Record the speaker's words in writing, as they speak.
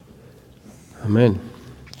Amén.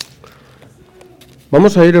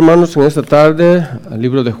 Vamos a ir, hermanos, en esta tarde al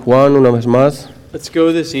libro de Juan una vez más. Let's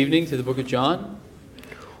go this evening to the book of John.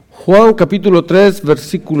 Juan capítulo 3,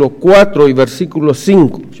 versículo 4 y versículo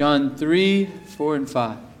 5. John 3, 4, and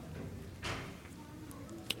 5.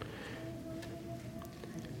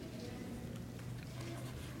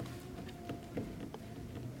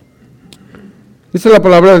 Dice la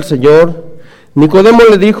palabra del Señor. Nicodemo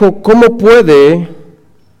le dijo: ¿cómo puede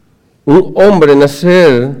un hombre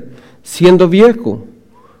nacer siendo viejo?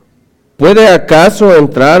 ¿Puede acaso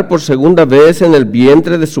entrar por segunda vez en el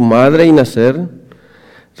vientre de su madre y nacer?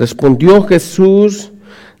 Respondió Jesús: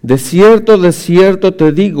 de cierto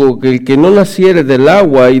te digo que el que no naciere del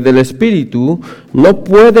agua y del Espíritu no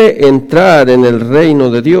puede entrar en el reino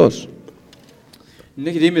de Dios.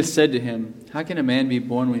 Nicodemus said to him, "How can a man be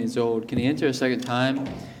born when he is old? Can he enter a second time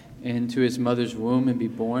into his mother's womb and be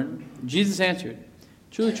born?" Jesus answered,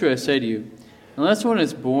 "Truly, I say to you, unless one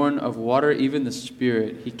is born of water, even the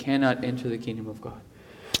Spirit, he cannot enter the kingdom of God."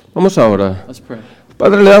 Vamos ahora. Let's pray.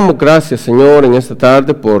 Padre, le damos gracias, Señor, en esta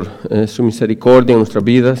tarde por su misericordia en nuestras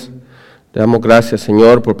vidas. Le damos gracias,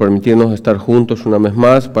 Señor, por permitirnos estar juntos una vez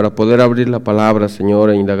más para poder abrir la palabra, Señor,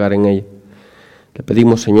 e indagar en ella. Le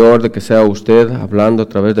pedimos, Señor, de que sea usted hablando a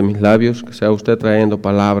través de mis labios, que sea usted trayendo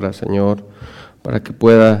palabras, Señor, para que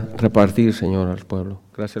pueda repartir, Señor, al pueblo.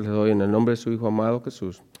 Gracias le doy en el nombre de su Hijo amado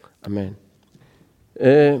Jesús. Amén.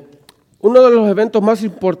 Uno de los eventos más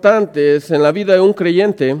importantes en la vida de un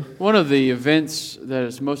creyente One of the events that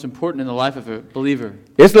is most important in the life of a believer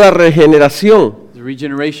es la regeneración, is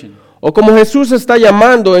regeneration, o como Jesús está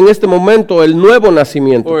llamando en este momento, el nuevo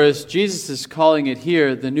nacimiento, or as Jesus is calling it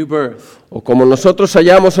here, the new birth, o como nosotros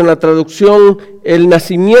hallamos en la traducción, el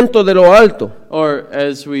nacimiento de lo alto. or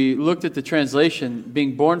as we looked at the translation,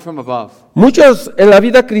 being born from above. Muchos en la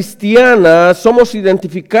vida cristiana somos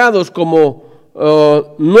identificados como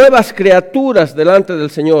nuevas criaturas delante del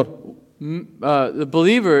Señor. The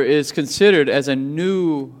believer is considered as a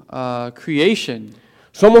new creation.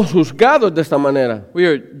 Somos juzgados de esta manera. We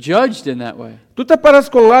are judged in that way. Tú te paras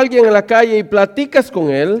con alguien en la calle y platicas con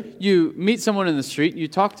él, You meet someone in the street, you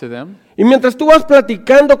talk to them, y mientras tú vas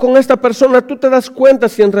platicando con esta persona, tú te das cuenta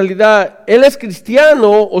si en realidad él es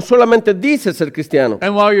cristiano o solamente dice ser cristiano.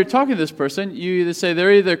 and while you're talking to this person, you either say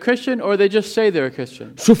they're either Christian or they just say they're a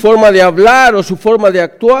Christian. Su forma de hablar o su forma de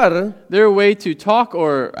actuar, Their way to talk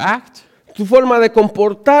or act, su forma de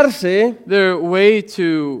comportarse, their way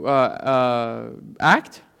to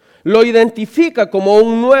act, lo identifica como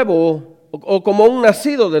un nuevo o como un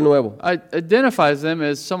nacido de nuevo. identifies them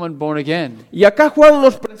as someone born again. Y acá Juan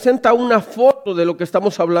nos presenta una foto de lo que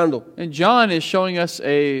estamos hablando. And John is showing us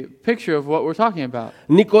a picture of what we're talking about.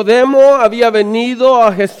 Nicodemo había venido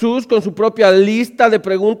a Jesús con su propia lista de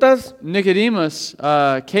preguntas, Nicodemus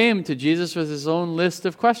came to Jesus with his own list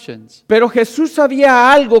of questions. pero Jesús sabía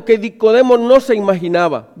algo que Nicodemo no se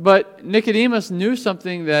imaginaba. But Nicodemus knew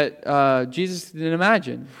something that Jesus didn't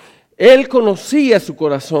imagine. Él conocía su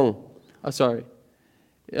corazón.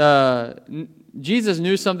 Jesus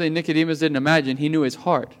knew something Nicodemus didn't imagine. He knew his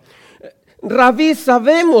heart. Rabí,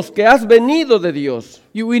 sabemos que has venido de Dios,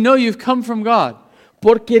 We know you've come from God.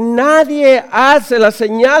 porque nadie hace las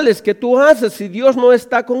señales que tú haces si Dios no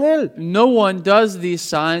está con él. No one does these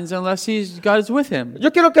signs unless God is with him.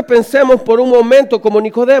 Yo quiero que pensemos por un momento como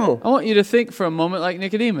Nicodemo. I want you to think for a moment like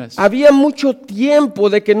Nicodemus. Había mucho tiempo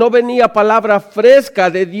de que no venía palabra fresca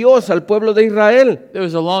de Dios al pueblo de Israel. There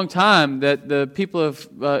was a long time that the people of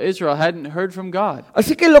Israel hadn't heard from God.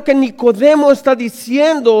 Así que lo que Nicodemo está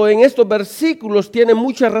diciendo en estos versículos tiene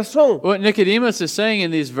mucha razón. What Nicodemus is saying in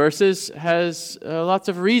these verses has lots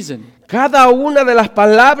of reason. Cada una de las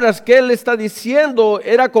palabras que él está diciendo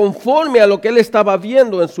era conforme a lo que él estaba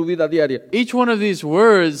viendo en su vida diaria. Each one of these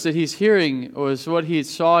words that he's hearing was what he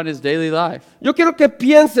saw in his daily life. Yo quiero que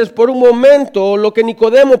pienses por un momento lo que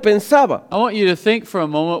Nicodemo pensaba. I want you to think for a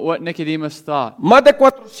moment what Nicodemus thought. Más de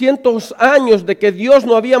 400 años de que Dios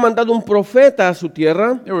no había mandado un profeta a su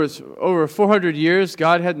tierra. There was over 400 years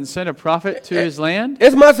God hadn't sent a prophet to his land.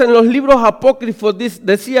 Es más, en los libros apócrifos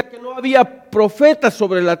decía que no había profetas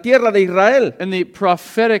sobre la tierra de Israel. In the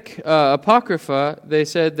prophetic apocrypha, they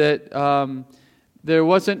said that there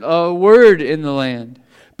wasn't a word in the land.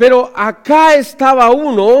 Pero acá estaba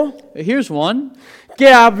uno Here's one que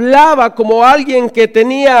hablaba como alguien que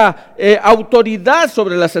tenía autoridad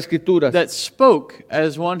sobre las escrituras. that spoke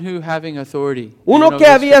as one who having authority. Uno Even que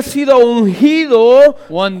over había scripture. sido ungido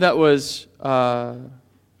One that was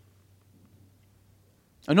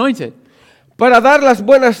anointed para dar las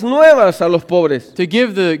buenas nuevas a los pobres, to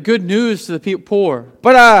give the good news to the poor,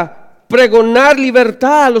 para pregonar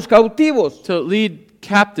libertad a los cautivos, to lead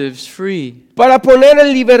captives free, para poner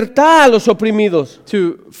en libertad a los oprimidos,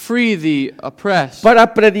 to free the oppressed,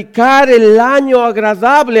 para predicar el año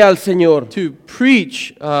agradable al Señor. to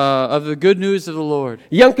preach of the good news of the Lord.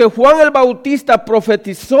 Y aunque Juan el Bautista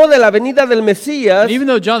profetizó de la venida del Mesías, And even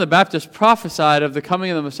though John the Baptist prophesied of the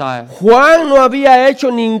coming of the Messiah, Juan no había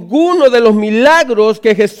hecho ninguno de los milagros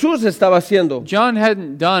que Jesús estaba haciendo. John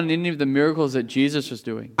hadn't done any of the miracles that Jesus was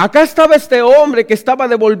doing. Acá estaba este hombre que estaba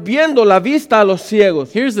devolviendo la vista a los ciegos,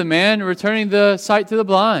 Here's the man returning the sight to the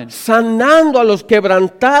blind, sanando a los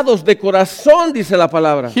quebrantados de corazón, dice la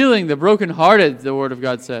palabra. healing the brokenhearted, the Word of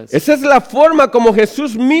God says. Esa es la forma como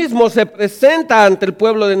Jesús mismo se presenta ante el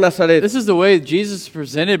pueblo de Nazaret. This is the way Jesus is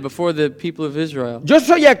presented before the people of Israel. Yo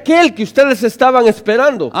soy aquel que ustedes estaban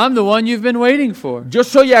esperando. I'm the one you've been waiting for. Yo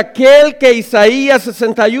soy aquel que Isaías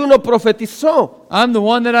 61 profetizó. I'm the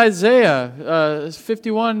one that Isaiah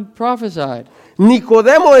 51 prophesied.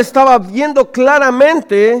 Nicodemo estaba viendo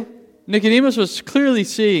claramente. Nicodemus was clearly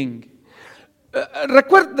seeing.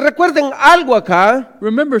 Recuerden algo acá.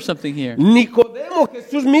 Remember something here. Nicodemo,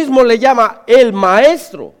 Jesús mismo le llama el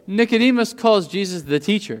maestro. Nicodemus calls Jesus the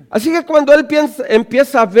teacher. Así que cuando él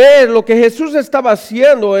empieza a ver lo que Jesús estaba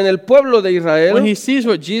haciendo en el pueblo de When Israel, he sees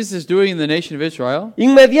what Jesus is doing in the nation of Israel,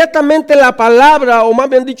 inmediatamente la palabra, o más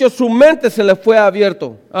bien dicho, su mente se le fue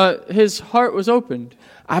abierto. his heart was opened.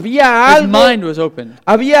 Había His mind algo, was opened.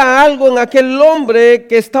 había algo en aquel hombre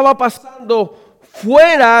que estaba pasando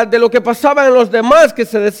fuera de lo que pasaba en los demás que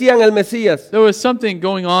se decían el Mesías. There was something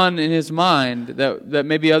going on in his mind that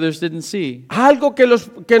maybe others didn't see. Algo que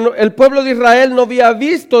el pueblo de Israel no había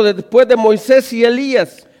visto después de Moisés y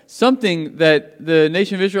Elías. Something that the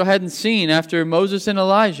nation of Israel hadn't seen after Moses and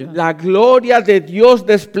Elijah. La gloria de Dios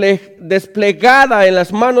desplegada en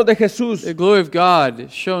las manos de Jesús. The glory of God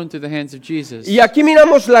shown through the hands of Jesus. Y aquí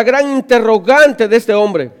miramos la gran interrogante de este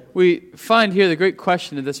hombre. We find here the great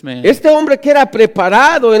question of this man. Este hombre que era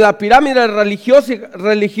preparado en la pirámide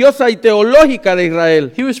religiosa y teológica de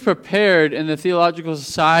Israel. He was prepared in the theological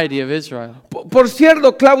society of Israel. Por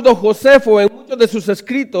cierto, Claudio Josefo en muchos de sus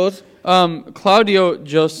escritos Claudio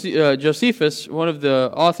Josephus, one of the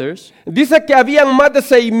authors, dice que habían más de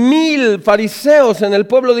 6,000 fariseos en el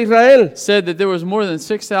pueblo de Israel. said that there was more than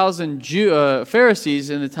 6,000 Pharisees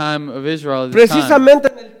in the time of Israel at this time, Precisamente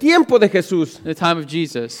en el tiempo de Jesús. in the time of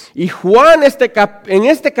Jesus. Y Juan en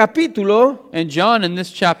este capítulo And John in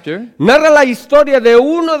this chapter narra la historia de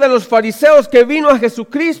uno de los fariseos que vino a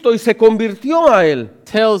Jesucristo y se convirtió a él.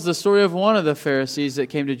 tells the story of one of the Pharisees that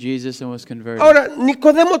came to Jesus and was converted. Ahora,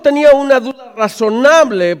 Nicodemo tenía una duda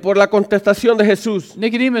razonable por la contestación de Jesús.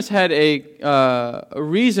 Nicodemus had a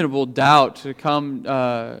reasonable doubt to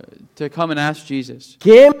come and ask Jesus,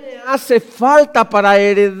 ¿Qué me hace falta para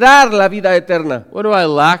heredar la vida eterna? what do I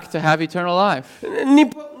lack to have eternal life?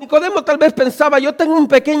 Nicodemo tal vez pensaba, yo tengo un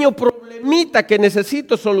pequeño problemita que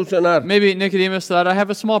necesito solucionar. Maybe Nicodemus thought, I have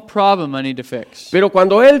a small problem I need to fix. Pero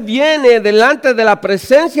cuando él viene delante de la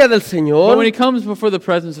presencia del But Señor, when he comes before the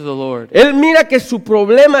presence of the Lord, él mira que su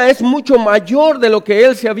problema es mucho mayor de lo que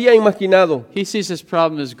él se había imaginado. he sees his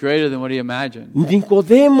problem is greater than what he imagined.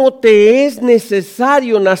 Nicodemo, te es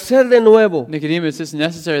necesario nacer de nuevo. Nicodemus, it's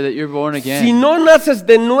necessary that you're born Si again. no naces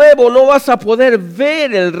de nuevo, no vas a poder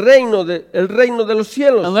ver el reino de los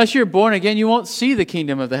cielos. Unless you're born again, you won't see the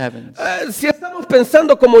kingdom of the heavens. Si estamos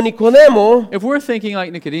pensando como Nicodemo, If we're thinking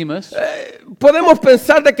like Nicodemus, podemos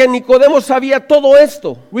pensar de que Nicodemo sabía todo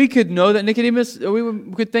esto. we could know that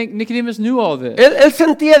we could think Nicodemus knew all this. Él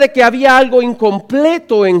sentía de que había algo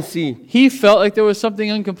incompleto en sí. He felt like there was something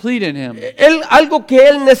incomplete in him, Algo que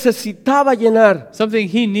él necesitaba llenar. something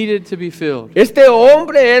he needed to be filled. Este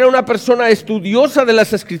hombre era una persona estudiosa de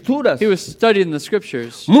las Escrituras. He was studying the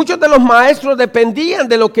scriptures. Muchos de los maestros dependían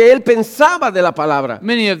de lo que él pensaba de la palabra.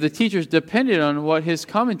 Many of the teachers depended on what his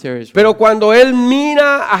commentaries were. Pero cuando él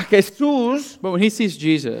mira a Jesús, But when he sees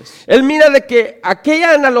Jesus, él mira de que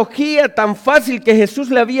aquella analogía tan fácil que Jesús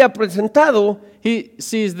le había presentado he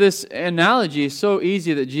sees this analogy so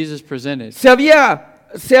easy that Jesus presented,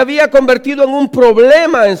 se había convertido en un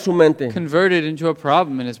problema en su mente. converted into a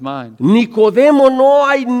problem in his mind. Nicodemo, no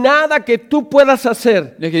hay nada que tú puedas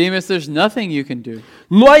hacer. Nicodemus, there's nothing you can do.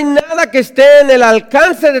 No hay nada que esté en el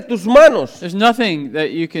alcance de tus manos There's nothing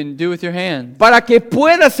that you can do with your hand para que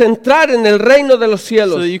puedas entrar en el reino de los so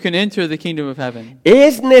cielos. that you can enter the kingdom of heaven.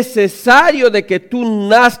 Es necesario de que tú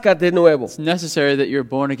nazcas de nuevo. It's necessary that you're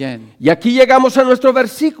born again. Y aquí llegamos a nuestro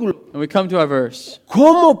versículo. And we come to our verse.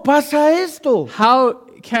 ¿Cómo pasa esto?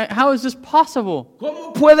 How is this possible?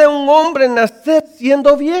 ¿Cómo puede un hombre nacer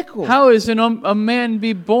siendo viejo? How is a man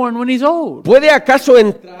be born when he's old? ¿Puede acaso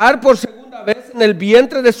entrar por segunda segunda vez en el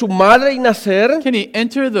vientre de su madre y nacer? Can he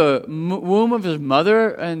enter the womb of his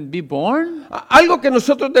mother and be born? Algo que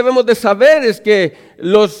nosotros debemos de saber es que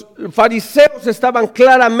los fariseos estaban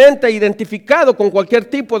claramente identificados con cualquier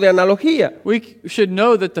tipo de analogía. We should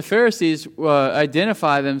know that the Pharisees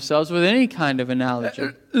identify themselves with any kind of analogy.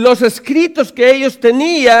 Los escritos que ellos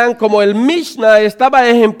tenían, como el Mishnah, estaba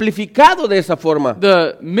ejemplificado de esa forma.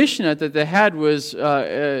 The Mishnah that they had was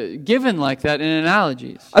given like that in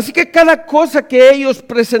analogies. Así que cada cosa que ellos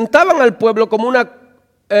presentaban al pueblo como un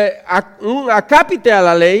acápite a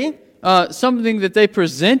la ley, Something that they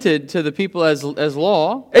presented to the people as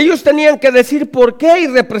law, ellos tenían que decir por qué y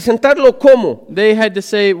representarlo cómo. they had to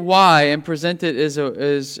say why and present it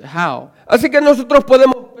as how. Así que nosotros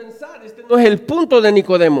podemos pensar, este no es el punto de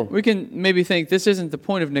Nicodemo. We can maybe think this isn't the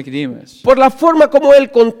point of Nicodemus. Por la forma como él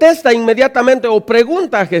contesta inmediatamente o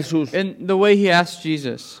pregunta a Jesús. In the way he asked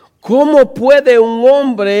Jesus, ¿Cómo puede un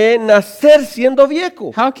hombre nacer siendo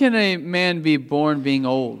viejo? how can a man be born being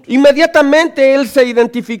old? Inmediatamente él se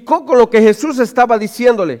identificó con lo que Jesús estaba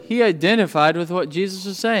diciéndole. He identified with what Jesus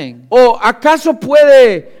was saying. ¿O acaso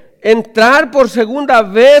puede entrar por segunda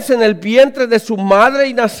vez en el vientre de su madre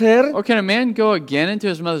y nacer? Or can a man go again into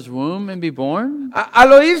his mother's womb and be born?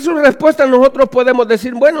 Al oír su respuesta nosotros podemos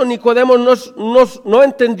decir, bueno, Nicodemo no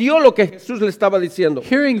entendió lo que Jesús le estaba diciendo.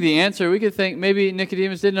 Hearing the answer, we could think maybe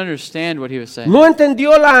Nicodemus didn't understand what he was saying. No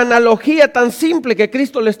entendió la analogía tan simple que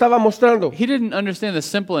Cristo le estaba mostrando. He didn't understand the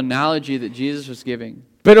simple analogy that Jesus was giving.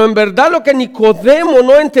 Pero en verdad lo que Nicodemo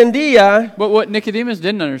no entendía But what Nicodemus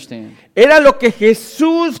didn't understand era lo que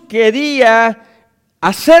Jesús quería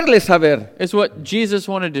hacerle saber. is what Jesus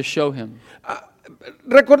wanted to show him.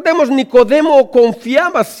 Recordemos, Nicodemo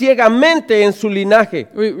confiaba ciegamente en su linaje.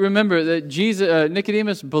 We remember that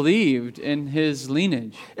Nicodemus believed in his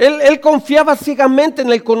lineage. Él confiaba ciegamente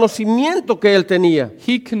en el conocimiento que él tenía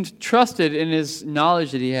He trusted in his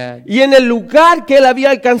knowledge that he had y en el lugar que él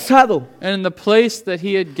había alcanzado. and in the place that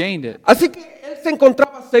he had gained it. Así que él se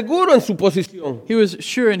encontraba seguro en su posición. He was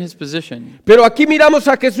sure in his position. Pero aquí miramos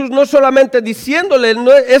a Jesús no solamente diciéndole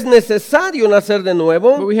no es necesario nacer de But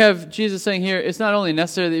nuevo, we have Jesus saying here, it's not only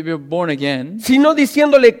necessary that you be born again, sino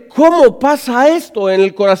diciéndole cómo pasa esto en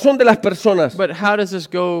el corazón de las personas. but how does this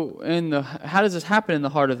happen in the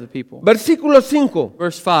heart of the people? Versículo 5.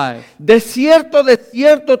 Verse 5. De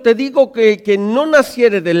cierto te digo que no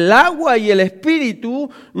naciere del agua y el espíritu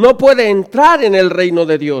no puede entrar en el reino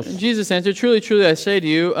de Dios. And Jesus answered, truly, truly, I say to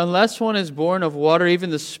you, unless one is born of water, even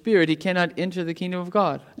the Spirit, he cannot enter the kingdom of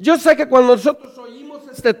God. Yo sé que cuando nosotros oímos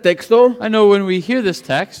este texto, I know when we hear this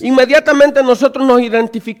text, inmediatamente nosotros nos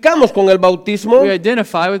identificamos con el bautismo, we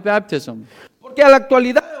identify with baptism. porque a la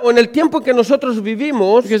actualidad o en el tiempo en que nosotros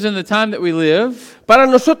vivimos, Because in the time that we live, para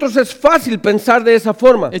nosotros es fácil pensar de esa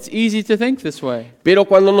forma. it's easy to think this way. Pero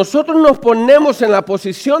cuando nosotros nos ponemos en la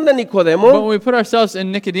posición de But when Nicodemo, we put ourselves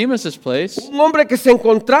in Nicodemus' place, un hombre que se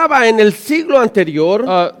encontraba en el siglo anterior,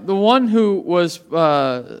 the one who was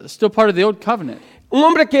still part of the old covenant, un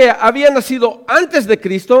hombre que había nacido antes de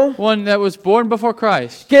Cristo, one that was born before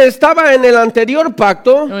Christ, que estaba en el anterior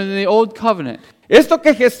pacto, and in the old covenant, esto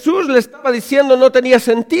que Jesús le estaba diciendo no tenía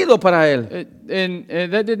sentido para él. and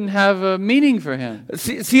that didn't have a meaning for him.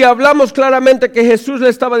 Si hablamos claramente que Jesús le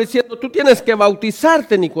estaba diciendo, tú tienes que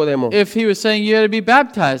bautizarte, Nicodemo. If he was saying you had to be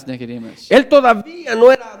baptized, Nicodemus, Él todavía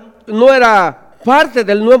no era parte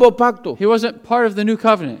del nuevo pacto. he wasn't part of the new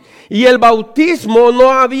covenant. Y el bautismo no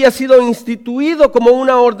había sido instituido como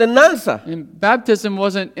una ordenanza. And baptism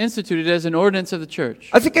wasn't instituted as an ordinance of the church.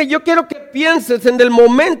 Así que yo quiero que pienses en el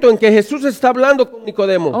momento en que Jesús está hablando con I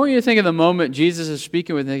Nicodemo. want you to think of the moment Jesus is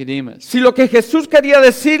speaking with Nicodemus. Si lo que Jesús quería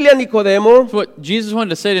decirle a Nicodemo, So what Jesus wanted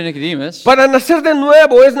to say to Nicodemus para nacer de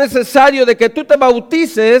nuevo es necesario de que tú te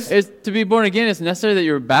bautices. is to be born again, it's necessary that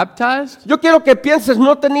you're baptized. Yo quiero que pienses,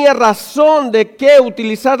 no tenía razón de qué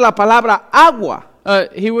utilizar la palabra agua.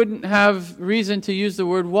 He wouldn't have reason to use the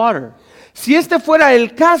word water. Si este fuera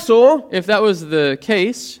el caso, If that was the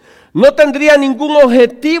case, no tendría ningún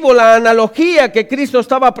objetivo la analogía que Cristo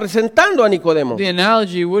estaba presentando a Nicodemo. the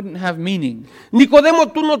analogy wouldn't have meaning. Nicodemo,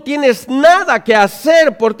 tú no tienes nada que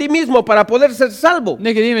hacer por ti mismo para poder ser salvo.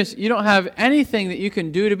 Nicodemus, you don't have anything that you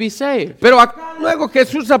can do to be saved. Pero acá luego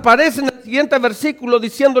Jesús aparece en el siguiente versículo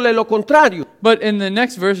diciéndole lo contrario. But in the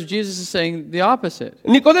next verse, Jesus is saying the opposite.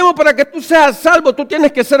 Nicodemo, para que tú seas salvo, tú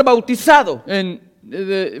tienes que ser bautizado. And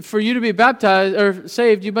for you to be baptized or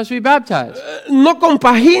saved, you must be baptized. No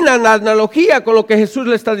compagina la analogía con lo que Jesús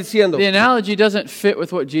le está diciendo. The analogy doesn't fit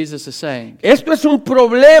with what Jesus is saying. Esto es un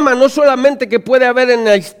problema no solamente que puede haber en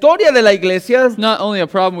la historia de la iglesia, It's not only a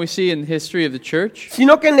problem we see in the history of the church,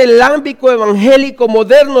 sino que en el ámbito evangélico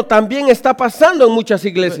moderno también está pasando en muchas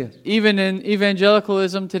iglesias. even in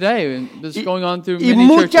evangelicalism today, it's going on through Y many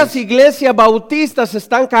muchas churches. iglesias bautistas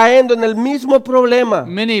están cayendo en el mismo problema.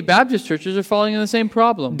 Many Baptist churches are falling in the same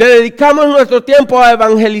problem. Dedicamos nuestro tiempo a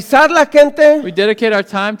evangelizar la gente, We dedicate our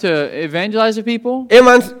time to evangelize the people,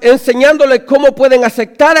 enseñándoles cómo pueden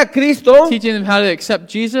aceptar a Cristo, teaching them how to accept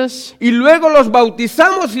Jesus. y luego los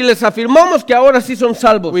bautizamos y les afirmamos que ahora sí son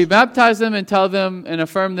salvos, We baptize them and tell them and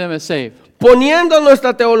affirm them as saved, poniendo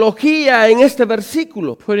nuestra teología en este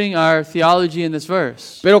versículo. putting our theology in this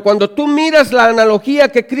verse. Pero cuando tú miras la analogía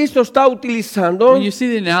que Cristo está utilizando, When you see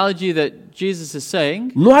the analogy that Jesus is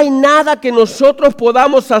saying, no hay nada que nosotros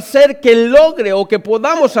podamos hacer que logre o que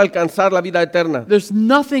podamos alcanzar la vida eterna. there's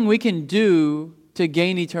nothing we can do to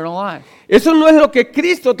gain eternal life. Eso no es lo que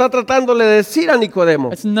Cristo está tratando de decir a Nicodemo.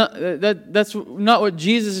 That's not what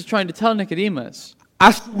Jesus is trying to tell Nicodemus.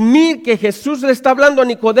 Asumir que Jesús le está hablando a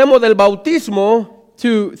Nicodemo del bautismo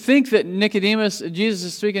To think that Jesus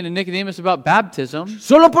is speaking to Nicodemus about baptism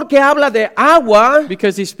solo porque habla de agua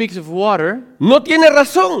because he speaks of water no tiene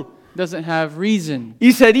razón. doesn't have reason.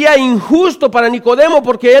 Y sería injusto para Nicodemo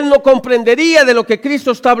porque él no comprendería de lo que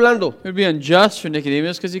Cristo está hablando. It would be unjust for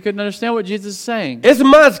Nicodemus because he couldn't understand what Jesus is saying. Es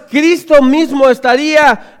más, Cristo mismo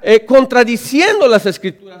estaría contradiciendo las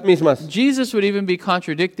escrituras mismas. Jesus would even be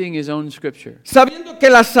contradicting his own scripture. Sabiendo que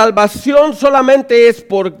la salvación solamente es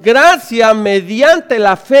por gracia mediante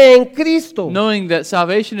la fe en Cristo. Knowing that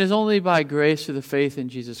salvation is only by grace through the faith in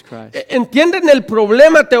Jesus Christ. ¿Entienden el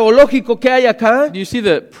problema teológico que hay acá? Do you see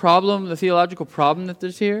the theological problem that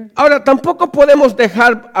there's here? Ahora, tampoco podemos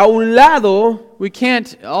dejar a un lado We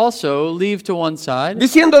can't also leave to one side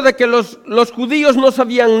diciendo de que los judíos no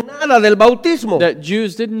sabían nada del bautismo. that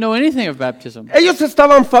Jews didn't know anything of baptism. Ellos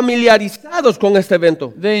estaban familiarizados con este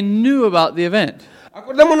evento. They knew about the event.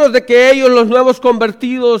 Acordémonos de que ellos, los nuevos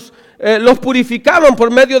convertidos, los purificaban por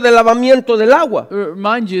medio del lavamiento del agua.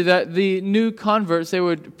 Remind you that the new converts, they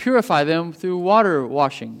would purify them through water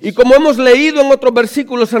washing. Y como hemos leído en otros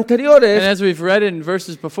versículos And anteriores, as we've read in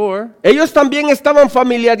verses before, ellos también estaban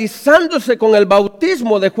familiarizándose con el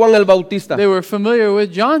bautismo de Juan el Bautista. they were familiar with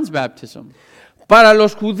John's baptism. Para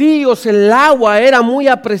los judíos el agua era muy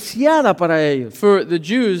apreciada para ellos. For the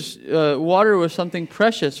Jews, water was something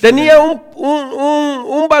precious for Tenía them.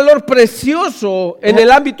 un valor precioso en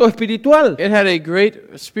el ámbito espiritual. It had a great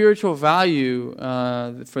spiritual value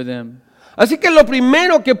for them. Así que lo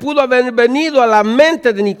primero que pudo haber venido a la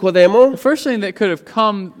mente de Nicodemo The first thing that could have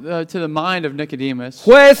come to the mind of Nicodemus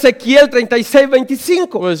fue Ezequiel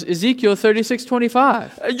 36:25. was Ezekiel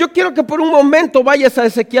 36:25. Yo quiero que por un momento vayas a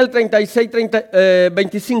Ezequiel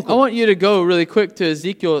 25. I want you to go really quick to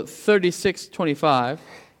Ezekiel 36:25.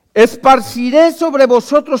 Esparciré sobre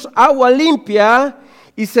vosotros agua limpia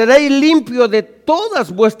y seréis limpio de todas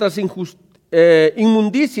vuestras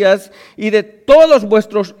inmundicias y de todos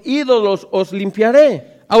vuestros ídolos os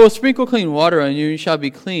limpiaré. I will sprinkle clean water on you, and you shall be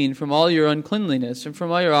clean from all your uncleanliness, and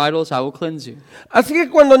from all your idols I will cleanse you. Así que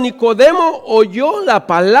cuando Nicodemo oyó la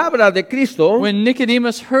palabra de Cristo, When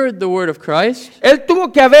Nicodemus heard the word of Christ, él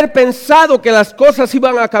tuvo que haber pensado que las cosas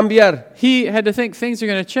iban a cambiar. he had to think things are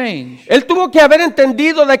going to change. Él tuvo que haber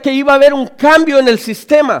entendido de que iba a haber un cambio en el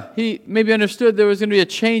sistema. He maybe understood there was going to be a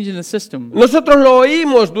change in the system. Nosotros lo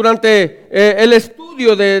oímos durante el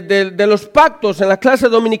estudio de los pactos en la clase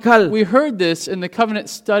dominical. We heard this in the covenant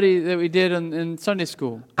study that we did in Sunday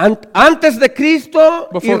school. Antes de Cristo,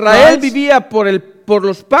 Before Israel Christ, vivía por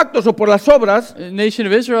los pactos o por las obras. The nation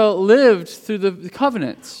of Israel lived through the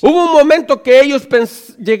covenants. Hubo un momento que ellos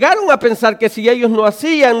llegaron a pensar que si ellos no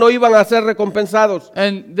hacían, no iban a ser recompensados.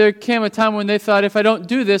 And there came a time when they thought, if I don't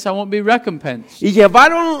do this, I won't be recompensed. Y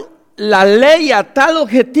llevaron la ley a tal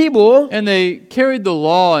objetivo And they carried the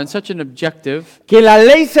law in such an objective que la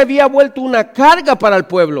ley se había vuelto una carga para el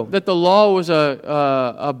pueblo. that the law was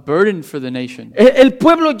a burden for the nation. El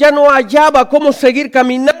pueblo ya no hallaba cómo seguir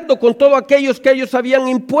caminando con todos aquellos que ellos habían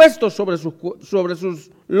impuesto sobre sus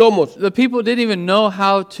lomos. The people didn't even know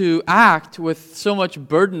how to act with so much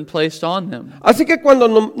burden placed on them. Así que cuando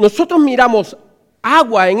nosotros miramos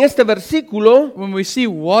agua en este versículo, When we see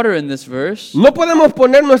water in this verse, no podemos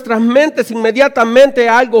poner nuestras mentes inmediatamente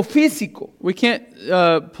a algo físico, we can't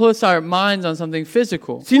place our minds on something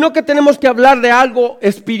physical. sino que tenemos que hablar de algo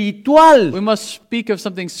espiritual, We must speak of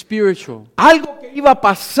something spiritual. algo que iba a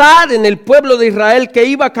pasar en el pueblo de Israel que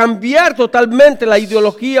iba a cambiar totalmente la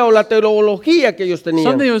ideología o la teología que ellos tenían.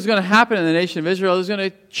 Something was going to happen in the nation of Israel. It was going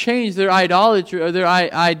to change their idolatry or their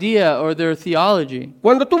idea or their theology.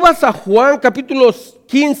 Cuando tú vas a Juan capítulo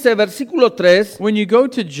 15, versículo 3, When you go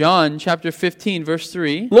to John chapter 15, verse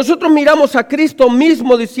 3, nosotros miramos a Cristo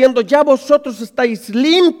mismo diciendo, ya vosotros estáis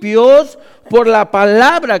limpios por la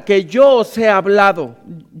palabra que yo os he hablado.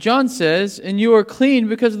 John says, and you are clean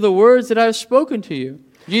because of the words that I have spoken to you.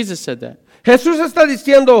 Jesus said that. Jesús está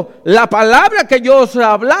diciendo, la palabra que yo os he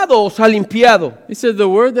hablado os ha limpiado. He said, the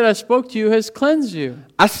word that I spoke to you has cleansed you.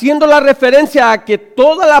 Haciendo la referencia a que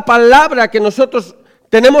toda la palabra que nosotros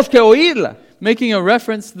tenemos que oírla. Making a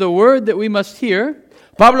reference to the word that we must hear.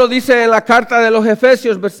 Pablo dice en la carta de los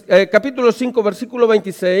Efesios, capítulo 5, versículo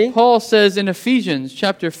 26, Paul says in Ephesians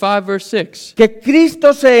chapter 5, verse 6, que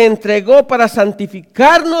Cristo se entregó para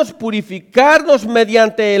santificarnos, purificarnos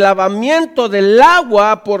mediante el lavamiento del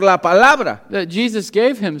agua por la palabra. that Jesus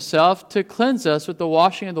gave himself to cleanse us with the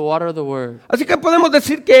washing of the water of the word. Así que podemos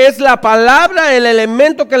decir que es la palabra el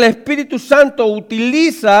elemento que el Espíritu Santo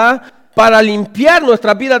utiliza para limpiar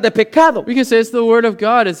nuestras vidas de pecado We can say it's the word of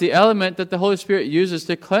God is the element that the Holy Spirit uses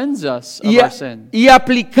to cleanse us of our sin. y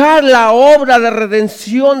aplicar la obra de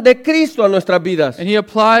redención de Cristo a nuestras vidas. And he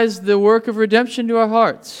applies the work of redemption to our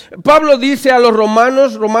hearts. Pablo dice a los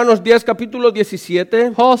Romanos 10, capítulo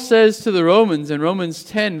 17, Paul says to the Romans in Romans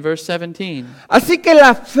 10, verse 17, así que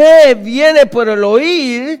la fe viene por el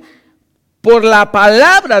oír, por la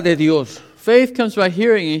palabra de Dios. faith comes by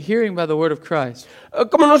hearing, and hearing by the word of Christ.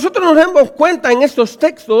 Como nosotros nos damos cuenta en estos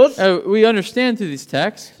textos, We understand through these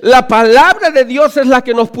texts, la palabra de Dios es la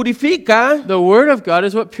que nos purifica. the word of God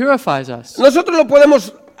is what purifies us. Nosotros lo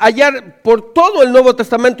podemos hallar por todo el Nuevo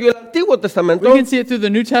Testamento y el Antiguo Testamento. We can see it through the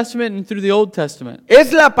New Testament and through the Old Testament.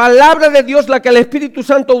 Es la palabra de Dios la que el Espíritu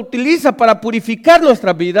Santo utiliza para purificar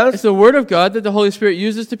nuestras It's vidas, the word of God that the Holy Spirit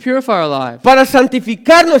uses to purify our lives, para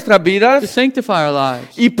santificar nuestras to vidas. sanctify our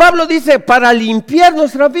lives. Y Pablo dice, para limpiar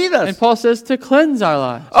nuestras And vidas. Paul says to cleanse our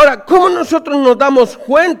lives. Ahora, ¿cómo nosotros nos damos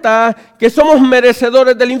cuenta que somos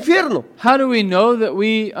merecedores del infierno? How do we know that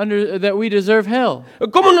we deserve hell?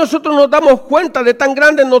 ¿Cómo nosotros nos damos cuenta de tan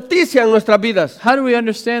grande noticia en nuestras vidas? How do we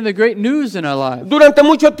understand the great news in our lives? Durante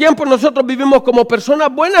mucho tiempo nosotros vivimos como personas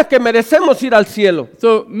buenas que merecemos ir al cielo.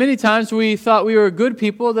 So many times we thought we were good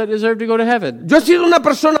people that deserve to go to heaven. Yo he sido una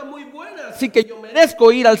persona muy buena, así que yo merezco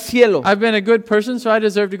ir al cielo. I've been a good person, so I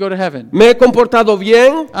deserve to go to heaven. Me he comportado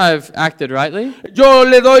bien. I've acted rightly. Yo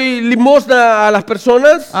le doy limosna a las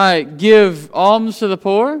personas. I give alms to the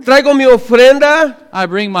poor. Traigo mi ofrenda. I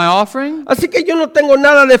bring my offering. Así que yo no tengo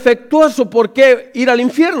nada defectuoso por qué ir al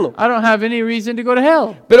infierno. I don't have any reason to go to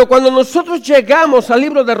hell. Pero cuando nosotros llegamos al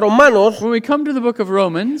libro de Romanos, When we come to the book of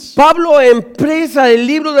Romans, Pablo empieza el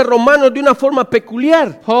libro de Romanos de una forma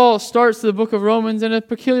peculiar. Paul starts the book of Romans in a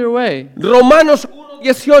peculiar way. Romanos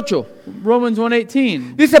 1:18. Romans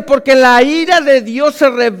 1:18. Dice, porque la ira de Dios se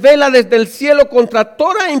revela desde el cielo contra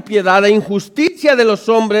toda impiedad e injusticia de los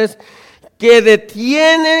hombres que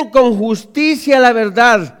detienen con justicia la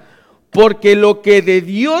verdad, porque lo que de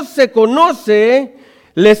Dios se conoce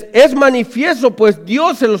les es manifiesto, pues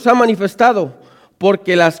Dios se los ha manifestado.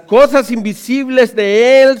 Porque las cosas invisibles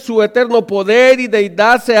de Él, su eterno poder y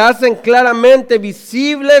deidad, se hacen claramente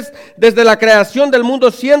visibles desde la creación del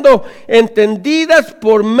mundo, siendo entendidas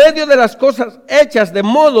por medio de las cosas hechas, de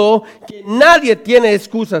modo que nadie tiene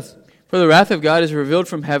excusas. For the wrath of God is revealed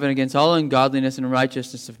from heaven against all ungodliness and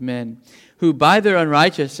unrighteousness of men, who by their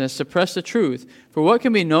unrighteousness suppress the truth. For what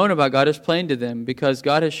can be known about God is plain to them, because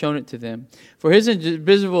God has shown it to them. For his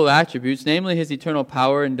invisible attributes, namely his eternal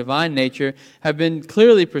power and divine nature, have been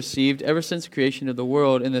clearly perceived ever since the creation of the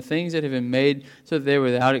world, in the things that have been made, so that they are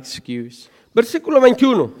without excuse. Versículo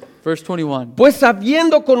 21. Verse 21. Pues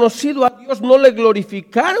habiendo conocido a Dios, no le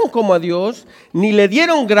glorificaron como a Dios, ni le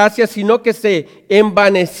dieron gracias, sino que se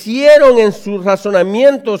envanecieron en sus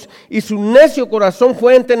razonamientos, y su necio corazón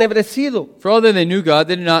fue entenebrecido. For although they knew God,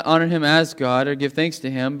 they did not honor him as God or give thanks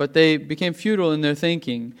to him, but they became futile in their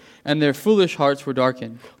thinking, and their foolish hearts were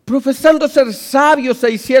darkened. Profesando ser sabios,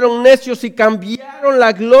 se hicieron necios y cambiaron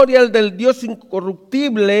la gloria del Dios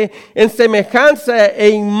incorruptible en semejanza e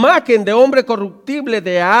imagen de hombre corruptible,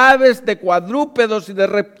 de aves, de cuadrúpedos y de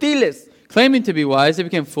reptiles. Claiming to be wise, they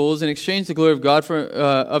became fools and exchanged the glory of God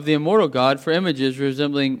of the immortal God for images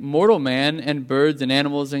resembling mortal man and birds and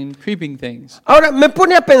animals and creeping things. Ahora me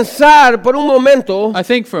pone a pensar por un momento, I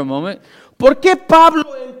think for a moment, ¿por qué Pablo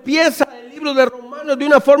empieza el libro de Romanos Romanos de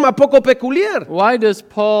una forma poco peculiar? Why does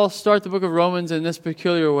Paul start the book of Romans in this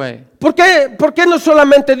peculiar way? ¿Por qué no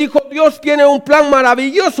solamente dijo Dios tiene un plan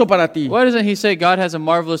maravilloso para ti? Why doesn't he say God has a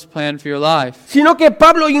marvelous plan for your life? Sino que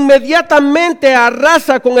Pablo inmediatamente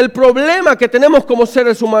arrasa con el problema que tenemos como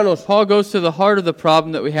seres humanos. Paul goes to the heart of the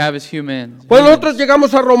problem that we have as humans. Cuando nosotros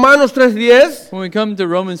llegamos a Romanos 3:10, When we come to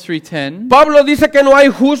Romans 3:10, Pablo dice que no hay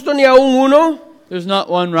justo ni aún uno. there's not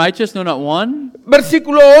one righteous, no, not one.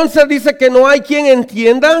 Versículo 11 dice que no hay quien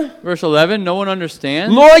entienda, Verse 11, no one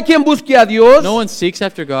understands. no hay quien busque a Dios. No one seeks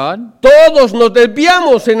after God. Todos nos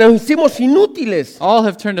desviamos y nos hicimos inútiles. All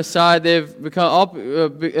have turned aside. They've become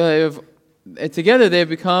together they have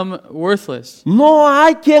become worthless. No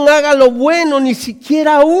hay quien haga lo bueno, ni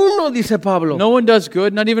siquiera uno, dice Pablo. No one does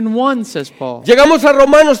good, not even one, says Paul. Llegamos a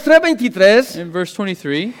Romanos 3:23 In verse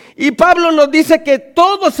 23, y Pablo nos dice que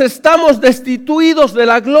todos estamos destituidos de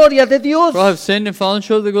la gloria de Dios. for all have sinned and fallen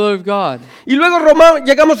short of the glory of God. Y luego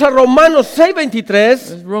llegamos a Romanos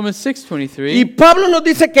 6:23 Romans y 6:23, Pablo nos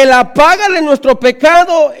dice que la paga de nuestro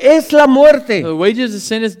pecado es la muerte. the wages of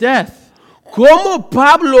sin is death. ¿Cómo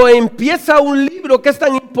Pablo empieza un libro que es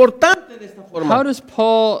tan importante de esta How forma? does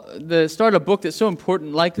Paul start a book that's so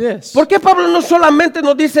important like this? ¿Por qué Pablo no solamente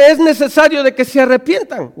nos dice es necesario de que se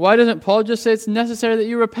arrepientan? Why doesn't Paul just say it's necessary that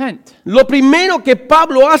you repent? Lo primero que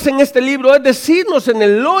Pablo hace en este libro es decirnos en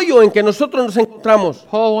el hoyo en que nosotros nos encontramos.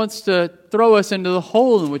 Paul wants to throw us into the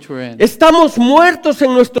hole in which we're in. Estamos muertos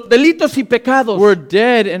en nuestros delitos y pecados. We're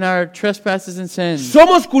dead in our trespasses and sins.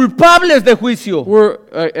 Somos culpables de juicio. We're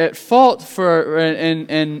at fault for in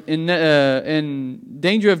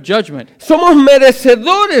danger of judgment. Somos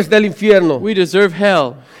merecedores del infierno. We deserve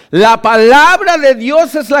hell. La palabra de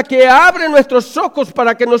Dios es la que abre nuestros ojos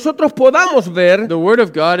para que nosotros podamos ver The word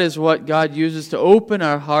of God is what God uses to open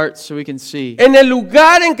our hearts so we can see. en el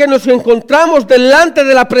lugar en que nos encontramos delante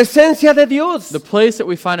de la presencia de Dios. The place that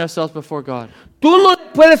we find ourselves before God. Tú no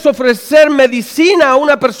puedes ofrecer medicina a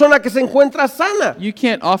una persona que se encuentra sana. You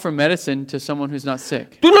can't offer medicine to someone who's not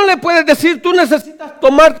sick. Tú no le puedes decir, tú necesitas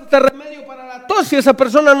tomar este remedio para la tos si esa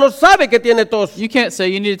persona no sabe que tiene tos. You can't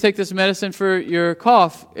say you need to take this medicine for your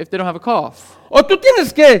cough if they don't have a cough. O tú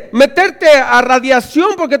tienes que meterte a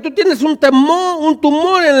radiación porque tú tienes un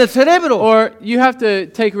tumor en el cerebro. Or you have to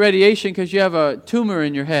take radiation because you have a tumor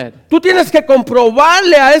in your head. Tú tienes que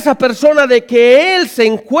comprobarle a esa persona de que él se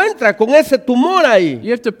encuentra con ese tumor ahí.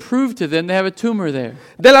 You have to prove to them they have a tumor there.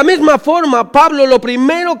 De la misma forma, Pablo lo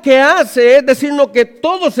primero que hace es decirnos que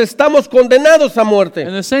todos estamos condenados a muerte.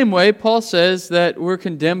 In the same way, Paul says that we're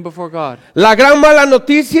condemned before God. La gran mala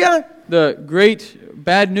noticia, The great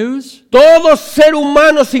bad news, todo ser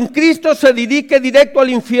humano sin Cristo se dirige directo al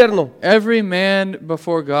infierno. every man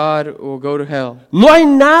before God will go to hell. No hay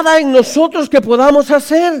nada en nosotros que podamos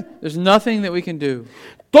hacer. There's nothing that we can do.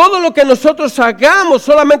 Todo lo que nosotros hagamos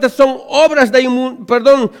solamente son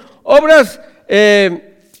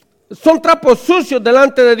son trapos sucios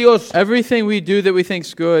delante de Dios. Everything we do that we think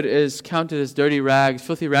is good is counted as dirty rags,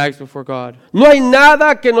 filthy rags before God. No hay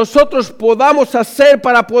nada que nosotros podamos hacer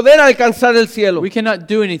para poder alcanzar el cielo. We cannot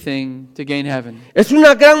do anything to gain heaven. Es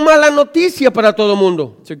una gran mala noticia para todo el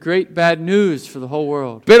mundo. It's a great bad news for the whole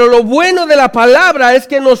world. Pero lo bueno de la palabra es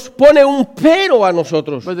que nos pone un pero a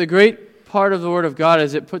nosotros. But the great part of the word of God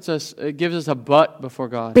is it gives us a but before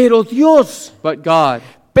God. Pero Dios,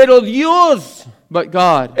 But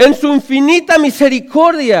God, en su infinita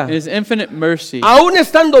misericordia, in His infinite mercy, aún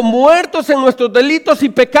estando muertos en nuestros delitos y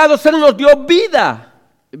pecados, Él nos dio vida.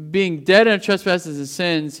 being dead in our trespasses and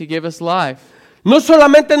sins, He gave us life. No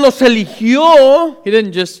solamente nos eligió, He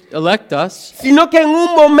didn't just elect us. sino que en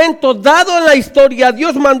un momento dado en la historia,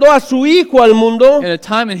 Dios mandó a su Hijo al mundo At a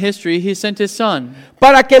time in history, He sent His Son,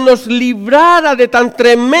 para que nos librara de tan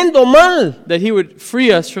tremendo mal. that He would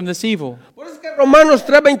free us from this evil. Por eso es que Romanos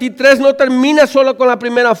 3:23 no termina solo con la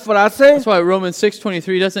primera frase. That's why Romans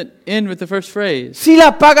 6:23 doesn't end with the first phrase. Si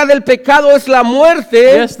la paga del pecado es la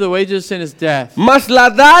muerte, Yes, the wages of sin is death. mas la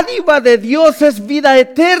dádiva de Dios es vida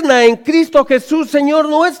eterna en Cristo Jesús, Señor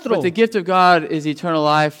nuestro. But the gift of God is eternal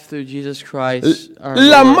life through Jesus Christ, our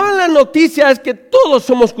La Lord. mala noticia es que todos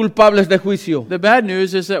somos culpables de juicio. The bad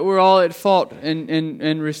news is that we're all at fault and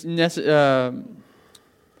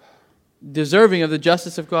deserving of the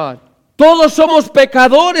justice of God. Todos somos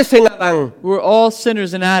pecadores en Adán. We're all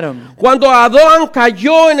sinners in Adam. Cuando Adán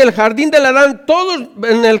cayó en el jardín del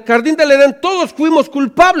Edén, todos fuimos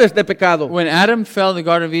culpables de pecado. When Adam fell in the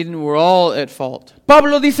Garden of Eden, we're all at fault.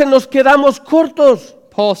 Pablo dice, nos quedamos cortos.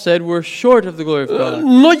 Paul said we're short of the glory of God.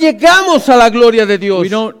 No llegamos a la gloria de Dios. We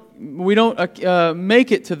don't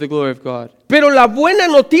make it to the glory of God. Pero la buena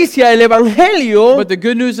noticia, el evangelio, But the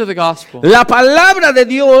good news of the gospel, la palabra de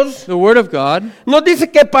Dios, the word of God, nos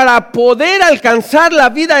dice que para poder alcanzar la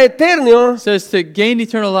vida eterna, says to gain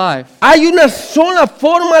eternal life, hay una sola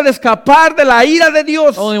forma de escapar de la ira de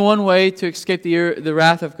Dios. only one way to escape the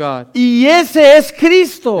wrath of God, Y ese es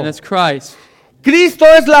Cristo. and that's Christ. Cristo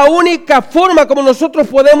es la única forma como nosotros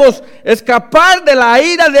podemos escapar de la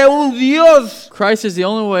ira de un Dios Christ is the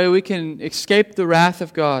only way we can escape the wrath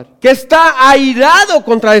of God que está airado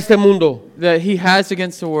contra este mundo. that He has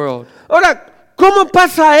against the world. Ahora, ¿cómo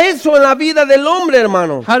pasa eso en la vida del hombre,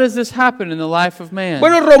 hermano? How does this happen in the life of man?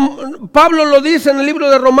 Bueno, Pablo lo dice en el libro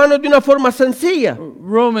de Romanos de una forma sencilla.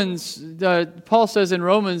 Paul says in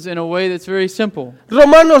Romans in a way that's very simple.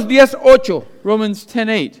 Romanos 10:8. Romans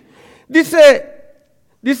 10:8.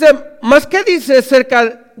 Dice, ¿mas qué dice?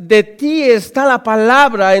 Cerca de ti está la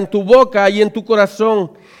palabra en tu boca y en tu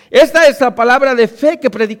corazón. Esta es la palabra de fe que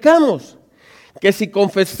predicamos. Que si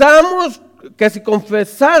confesares,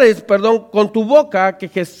 con tu boca que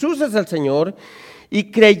Jesús es el Señor y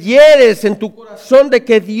creyeres en tu corazón de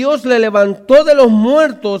que Dios le levantó de los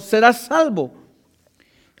muertos, serás salvo.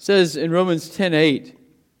 It says in Romans 10:8,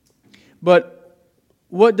 but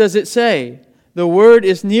what does it say? The word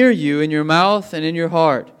is near you in your mouth and in your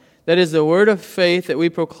heart. That is the word of faith that we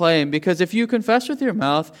proclaim. Because if you confess with your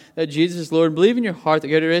mouth that Jesus is Lord and believe in your heart that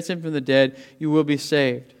God raised Him from the dead, you will be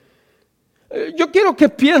saved. Yo quiero que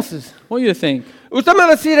pienses. I want you to think. Usted me va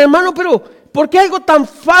a decir, hermano, pero ¿por qué algo tan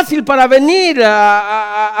fácil para venir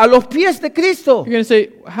a los pies de Cristo? You're going to say,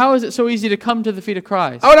 how is it so easy to come to the feet of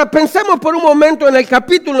Christ? Ahora pensemos por un momento en el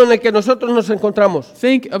capítulo en el que nosotros nos encontramos.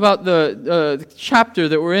 Think about the chapter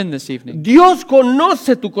that we're in this evening. Dios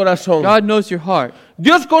conoce tu corazón. God knows your heart.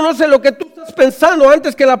 Dios conoce lo que tú estás pensando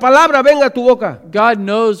antes que la palabra venga a tu boca. God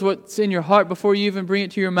knows what's in your heart before you even bring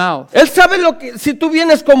it to your mouth. Él sabe si tú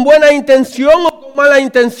vienes con buena intención o con mala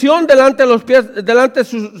intención delante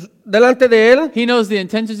de Él. He knows the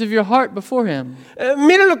intentions of your heart before Him.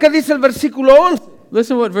 Mira lo que dice el versículo 11.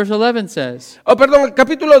 Listen what verse 11 says. El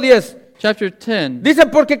capítulo 10. Chapter 10. Dice,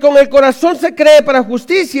 porque con el corazón se cree para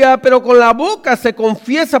justicia, pero con la boca se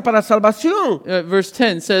confiesa para salvación. Verse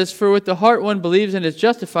 10 says, for with the heart one believes and is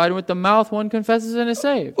justified, and with the mouth one confesses and is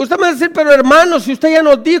saved. Usted me va a decir, pero hermano, si usted ya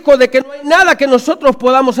nos dijo de que no hay nada que nosotros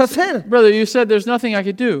podamos hacer. Brother, you said there's nothing I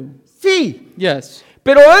could do. Sí. Yes.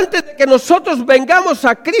 Pero antes de que nosotros vengamos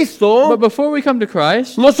a Cristo, But before we come to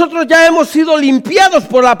Christ, nosotros ya hemos sido limpiados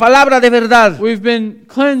por la palabra de verdad. we've been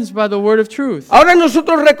cleansed by the word of truth. Ahora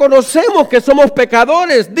nosotros reconocemos que somos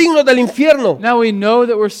pecadores, dignos del infierno. Now we know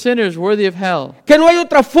that we're sinners worthy of hell. Que no hay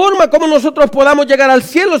otra forma como nosotros podamos llegar al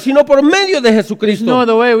cielo sino por medio de There's Jesucristo. no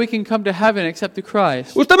other way we can come to heaven except to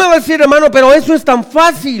Christ. Usted me va a decir, hermano, pero eso es tan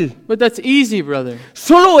fácil. But that's easy, brother.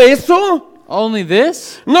 ¿Solo eso? Only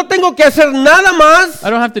this? ¿No tengo que hacer nada más? I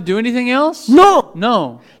don't have to do anything else? No.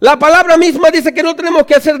 No. La palabra misma dice que no tenemos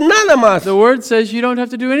que hacer nada más. The word says you don't have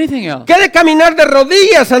to do anything else. ¿Quiere caminar de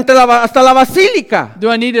rodillas hasta la basílica?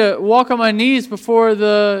 Do I need to walk on my knees before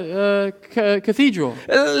the cathedral?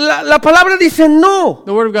 La palabra dice no.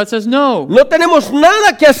 The word of God says no. No tenemos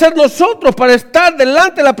nada que hacer nosotros para estar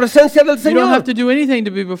delante de la presencia del You don't have Señor. to do anything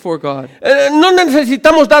to be before God. No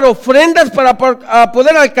necesitamos dar ofrendas para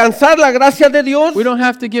poder alcanzar la gracia de Dios. We don't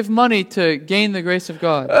have to give money to gain the grace of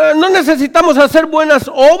God. No necesitamos hacer buenas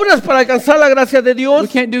obras para alcanzar la gracia de We Dios.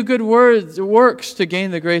 can't do good works to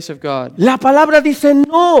gain the grace of God. La palabra dice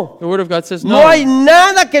no. The word of God says No no. hay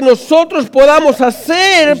nada que nosotros podamos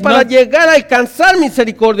hacer There's para not- llegar a alcanzar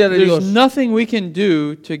misericordia de There's Dios. nothing we can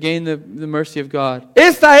do to gain the mercy of God.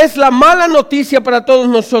 Esta es la mala noticia para todos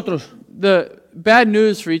nosotros. The bad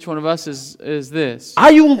news for each one of us is this.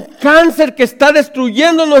 Hay un cáncer que está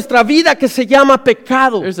destruyendo nuestra vida que se llama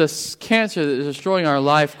pecado. There's a cancer that is destroying our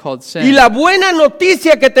life called Y sin. la buena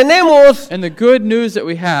noticia que tenemos And the good news that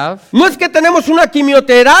we have no es que tenemos una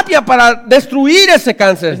quimioterapia para destruir ese is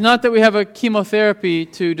cáncer, not that we have a chemotherapy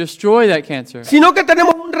to destroy that cancer, sino que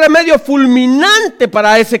tenemos un remedio fulminante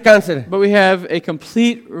para ese cáncer. but we have a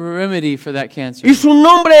complete remedy for that cancer. Y su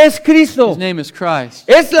nombre es Cristo. His name is Christ.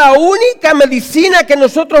 Es la única medicina que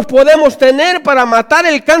nosotros podemos tener para matar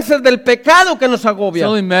el cáncer del pecado que nos It's the agobia.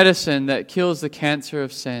 only medicine that kills the cancer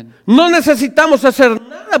of sin. No necesitamos hacer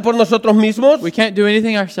nada por nosotros mismos, We can't do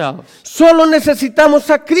anything ourselves. solo necesitamos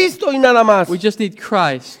a Cristo y nada más. We just need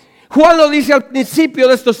Christ. Juan lo dice al principio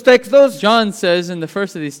de estos textos. John says in the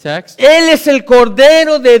first of these texts, Él es el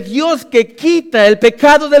Cordero de Dios que quita el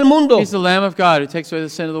pecado del mundo. He's the Lamb of God who takes away the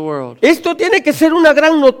sin of the world. Esto tiene que ser una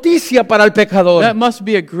gran noticia para el pecador. That must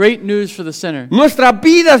be a great news for the sinner. Nuestras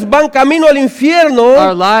vidas van camino al infierno,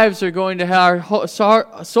 Our lives are going to hell.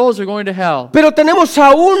 Our souls are going to hell. pero tenemos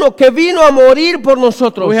a uno que vino a morir por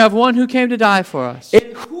nosotros. We have one who came to die for us.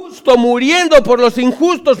 El justo muriendo por los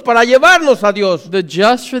injustos para llevarnos a Dios. The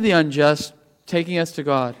just for the unjust, taking us to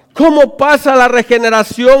God. ¿Cómo pasa la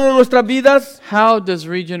regeneración en nuestras vidas? How does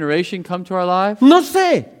regeneration come to our life? No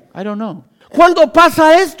sé. I don't know. ¿Cuándo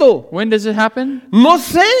pasa esto? When does it happen? No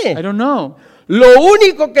sé. I don't know. Lo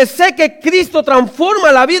único que sé es que Cristo transforma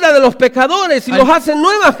la vida de los pecadores y los hace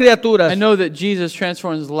nuevas criaturas. I know that Jesus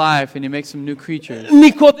transforms life and he makes them new creatures.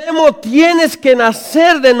 Nicodemo, tienes que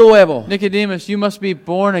nacer de nuevo. Nicodemus, you must be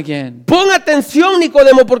born again. Pon atención,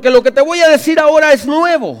 Nicodemo, porque lo que te voy a decir ahora es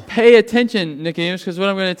nuevo. Pay attention, Nicodemus, because what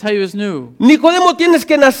I'm going to tell you is new. Nicodemo, tienes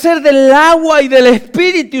que nacer del agua y del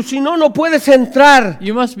espíritu, si no, no puedes entrar.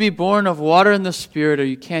 You must be born of water and the Spirit or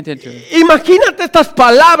you can't enter. Imagínate estas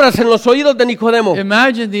palabras en los oídos de Nicodemo.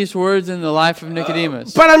 Imagine these words in the life of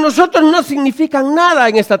Nicodemus. Para nosotros no significan nada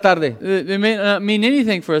en esta tarde. They may not mean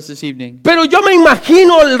anything for us this evening. Pero yo me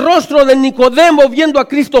imagino el rostro de Nicodemo viendo a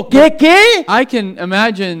Cristo. ¿Qué? I can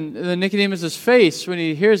imagine Nicodemus' face when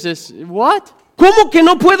he hears this. What? ¿Cómo que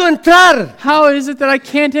no puedo entrar? How is it that I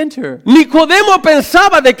can't enter? Nicodemo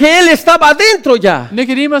pensaba de que él estaba adentro ya.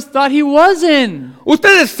 Nicodemus thought he was in.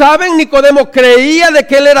 Ustedes saben, Nicodemo creía de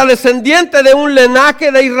que él era descendiente de un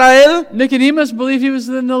linaje de Israel. Nicodemus believed he was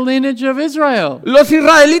in the lineage of Israel. Los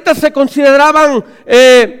israelitas se consideraban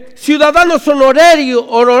ciudadanos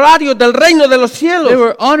honorarios del reino de los They cielos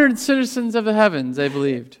were honored citizens of the heavens, they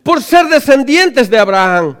believed. por ser descendientes de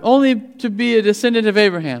Abraham. Only to be a descendant of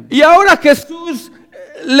Abraham. Y ahora Jesús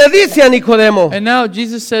le dice a Nicodemo, And now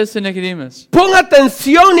Jesus says to Nicodemus, pon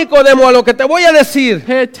atención, Nicodemo, a lo que te voy a decir.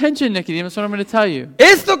 pay attention, Nicodemus, what I'm going to tell you.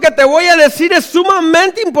 Esto que te voy a decir es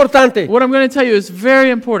sumamente importante. What I'm going to tell you is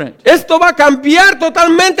very important. Esto va a cambiar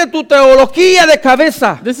totalmente tu teología de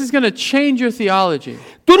cabeza. This is going to change your theology.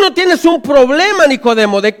 Tú no tienes un problema,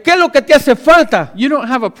 Nicodemo, de qué es lo que te hace falta. You don't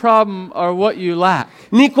have a problem or what you lack.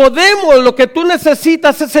 Nicodemo, lo que tú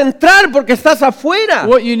necesitas es entrar porque estás afuera.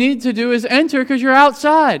 What you need to do is enter because you're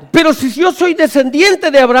outside. Pero si yo soy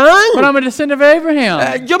descendiente de But Abraham, I'm a descendant of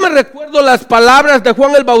Abraham. yo me recuerdo las palabras de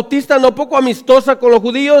Juan el Bautista, no poco amistosa con los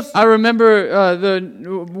judíos. I remember the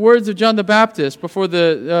words of John the Baptist before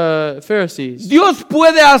the Pharisees. Dios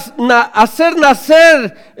puede hacer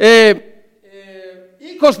nacer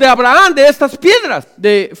hijos de Abraham de estas piedras.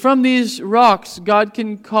 From these rocks, God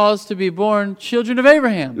can cause to be born children of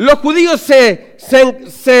Abraham. Los judíos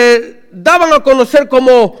se daban a conocer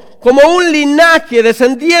como un linaje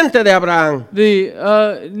descendiente de Abraham.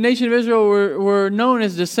 The nation of Israel were known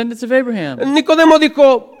as descendants of Abraham. Nicodemo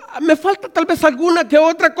dijo, me falta tal vez alguna que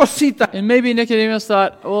otra cosita. And maybe Nicodemus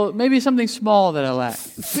thought, well, maybe something small that I lack.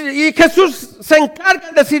 Y Jesús se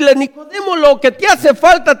encarga de decirle, Nicodemo, lo que te hace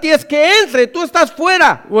falta a ti es que entre, tú estás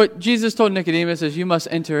fuera. What Jesus told Nicodemus is you must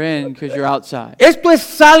enter in because you're outside. Esto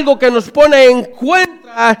es algo que nos pone en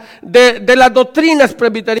cuenta de las doctrinas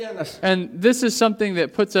presbiterianas. And this is something that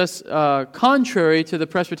puts us contrary to the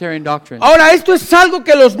Presbyterian doctrine. Ahora, esto es algo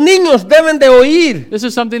que los niños deben de oír. This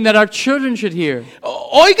is something that our children should hear.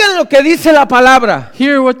 Oigan lo que dice la palabra.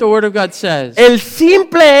 Hear what the Word of God says. El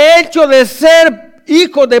simple hecho de ser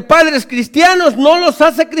hijos de padres cristianos no los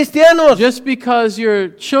hace cristianos. Just because you're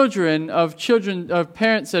children of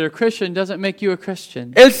parents that are Christian doesn't make you a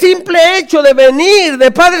Christian. El simple hecho de venir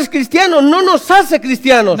de padres cristianos no nos hace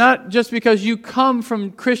cristianos. Not just because you come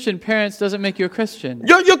from Christian parents doesn't make you a Christian.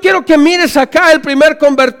 Yo quiero que mires acá el primer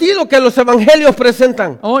convertido que los evangelios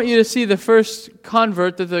presentan. I want you to see the first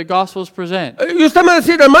convert that the Gospels present. Y usted me va a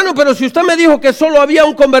decir, hermano, pero si usted me dijo que solo había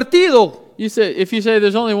un convertido, If you say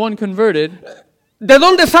there's only one converted, ¿de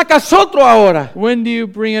dónde sacas otro ahora? when do you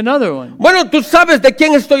bring another one? Bueno, tú sabes de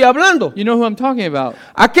quién estoy hablando. You know who I'm talking about.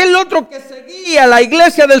 Aquel otro que seguía la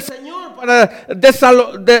iglesia del Señor para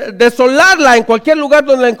desolarla en cualquier lugar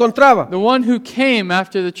donde la encontraba. The one who came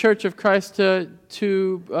after the Church of Christ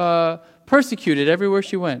to persecute it everywhere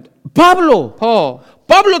she went. Paul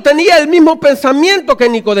tenía el mismo pensamiento que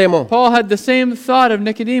Nicodemo. Paul had the same thought of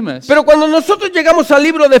Nicodemus. Pero cuando nosotros llegamos al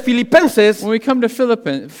libro de Filipenses, When we come to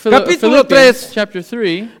Philippians Capítulo 3, chapter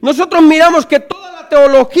 3, nosotros miramos que toda la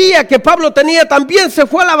teología que Pablo tenía también se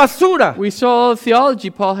fue a la basura. we saw all the theology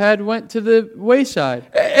Paul had went to the wayside.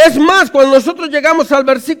 Es más, cuando nosotros llegamos al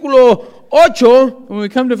versículo 8, When we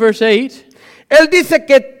come to verse 8, Él dice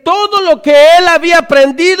que todo lo que él había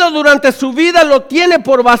aprendido durante su vida lo tiene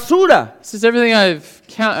por basura. He says, everything I've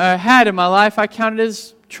had in my life, I counted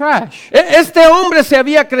as trash. Este hombre se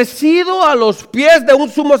había crecido a los pies de un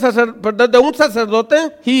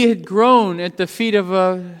sacerdote. He had grown at the feet of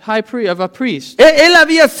a priest. Él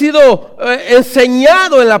había sido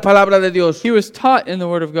enseñado en la palabra de Dios. He was taught in the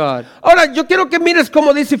Word of God. Ahora, yo quiero que mires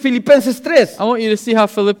cómo dice Filipenses 3. I want you to see how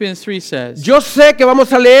Philippians 3 says. Yo sé que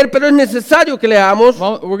vamos a leer, pero es necesario que leamos.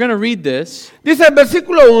 Well, we're going to read this. Dice el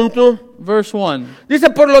versículo 1. Verse 1. Dice,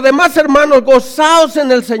 por lo demás, hermanos, gozaos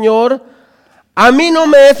en el Señor. A mí no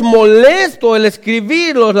me es molesto el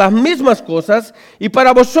escribiros las mismas cosas, y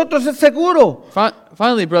para vosotros es seguro.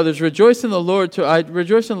 Finally, brothers, rejoice in the Lord. I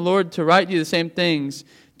rejoice in the Lord to write you the same things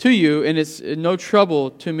to you, and it's no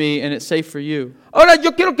trouble to me, and it's safe for you. Ahora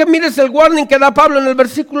yo quiero que mires el warning que da Pablo en el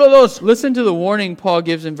versículo 2. Listen to the warning Paul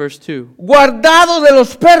gives in verse 2. Guardados de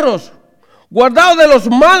los perros, guardados de los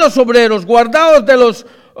malos obreros, guardados de los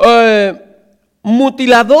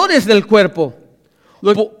mutiladores del cuerpo.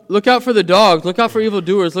 Look out for the dogs, look out for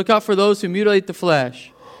evildoers, look out for those who mutilate the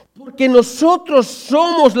flesh. Porque nosotros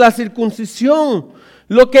somos la circuncisión,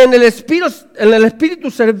 lo que en el Espíritu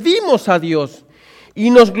servimos a Dios. Y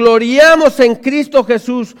nos gloriamos en Cristo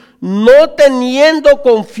Jesús, no teniendo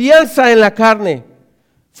confianza en la carne.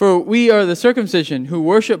 For we are the circumcision, who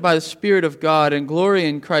worship by the Spirit of God and glory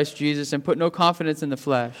in Christ Jesus and put no confidence in the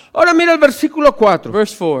flesh. Ahora mira el versículo 4.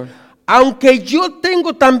 Verse 4. Aunque yo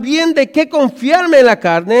tengo también de qué confiarme en la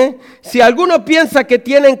carne, si alguno piensa que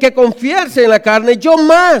tienen que confiarse en la carne, yo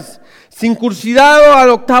más, circuncidado al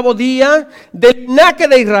 8º día, del linaje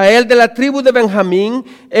de Israel, de la tribu de Benjamín,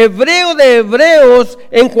 hebreo de hebreos,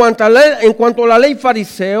 en cuanto a la ley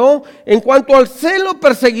fariseo, en cuanto al celo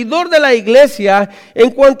perseguidor de la iglesia, en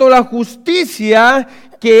cuanto a la justicia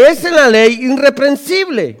que es en la ley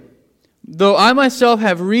irreprensible. Though I myself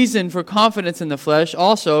have reason for confidence in the flesh,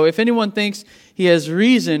 also, if anyone thinks he has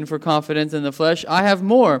reason for confidence in the flesh, I have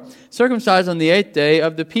more. Circumcised on the 8th day,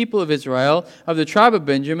 of the people of Israel, of the tribe of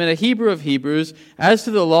Benjamin, a Hebrew of Hebrews, as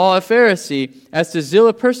to the law, a Pharisee, as to zeal,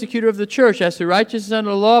 a persecutor of the church, as to righteousness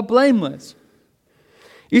under the law, blameless.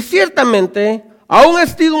 Y ciertamente, aún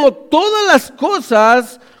estimo todas las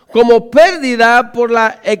cosas como pérdida por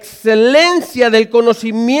la excelencia del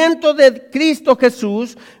conocimiento de Cristo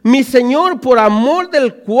Jesús, mi Señor, por amor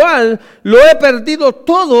del cual lo he perdido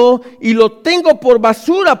todo y lo tengo por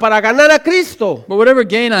basura para ganar a Cristo. But whatever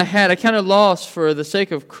gain I had, I counted loss for the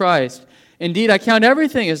sake of Christ. Indeed, I count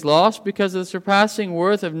everything as loss because of the surpassing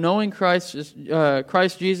worth of knowing Christ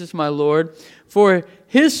Jesus my Lord. For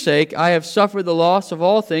His sake I have suffered the loss of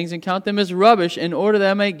all things and count them as rubbish in order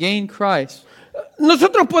that I may gain Christ.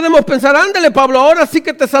 Nosotros podemos pensar, ándale Pablo, ahora sí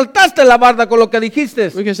que te saltaste la barda con lo que dijiste.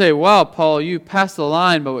 We can say, wow, Paul, you passed the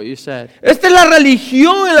line by what you said. Esta es la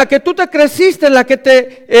religión en la que tú te creciste, en la que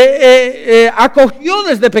te acogió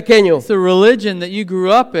desde pequeño. It's the religion that you grew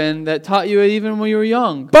up in that taught you even when you were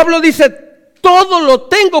young. Pablo dice, todo lo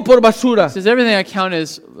tengo por basura. He says, everything I count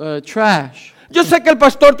as trash. Yo sé que el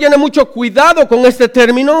pastor tiene mucho cuidado con este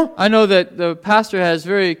término. I know that the pastor has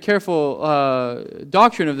very careful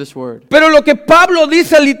doctrine of this word. Pero lo que Pablo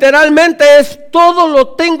dice literalmente es todo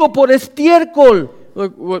lo tengo por estiércol.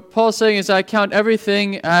 Look, what Paul's saying is I count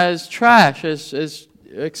everything as trash, as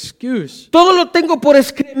excuse. Todo lo tengo por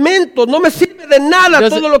excremento. No me sirve de nada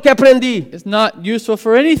todo lo que aprendí. It's not useful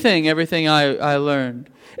for anything, everything I learned.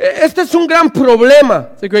 Este es un gran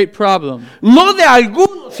problema. It's a great problem. No de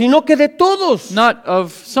algunos, sino que de todos. Not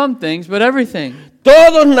of some things, but everything.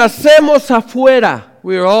 Todos nacemos afuera.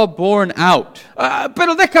 We are all born out.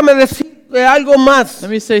 Pero déjame decirte algo más. Let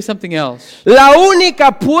me say something else. La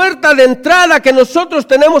única puerta de entrada que nosotros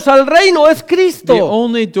tenemos al reino es Cristo. The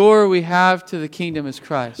only door we have to the kingdom is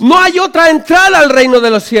Christ. No hay otra entrada al reino de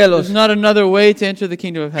los cielos. There's not another way to enter the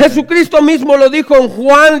kingdom of heaven. Jesucristo mismo lo dijo en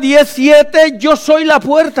Juan 10:7, yo soy la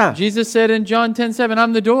puerta. Jesus said in John 10:7,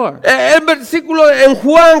 I'm the door. El versículo en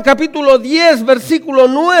Juan capítulo 10, versículo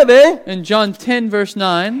 9. In John 10 verse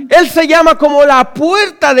 9, Él se llama como la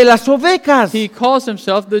puerta de las ovejas. he calls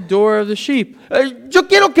himself the door of the sheep. Yo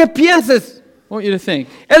quiero que pienses. I want you to think.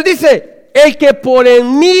 Él dice, el que por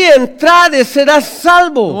en mí entrare será The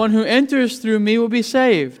salvo. one who enters through me will be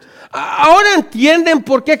saved. Ahora entienden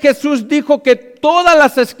por qué Jesús dijo que todas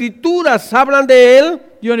las escrituras hablan de él.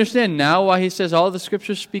 You understand now why he says all the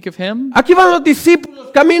scriptures speak of him? Aquí van los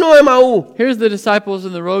discípulos camino de Emaú, Here's the disciples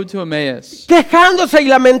in the road to Emmaus. quejándose y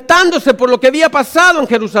lamentándose por lo que había pasado en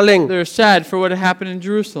Jerusalén. They're sad for what had happened in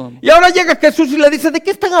Jerusalem. Y ahora llega Jesús y le dice, ¿de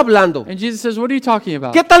qué están hablando? And Jesus says, what are you talking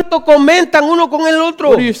about? ¿Qué tanto comentan uno con el otro?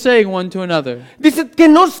 What are you saying one to another? Dice que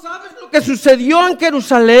no sabes lo que sucedió en You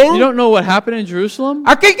Jerusalén. don't know what happened in Jerusalem?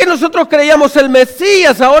 Aquel que nosotros creíamos el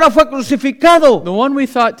Mesías ahora fue crucificado. The one we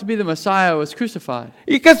thought to be the Messiah was crucified.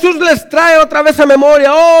 Y Jesús les trae otra vez a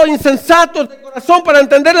memoria, oh, insensatos de corazón para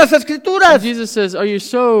entender las And Escrituras. Jesus says, are you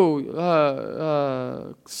so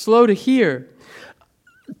slow to hear?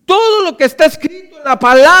 Todo lo que está escrito en la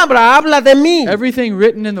palabra habla de mí. Everything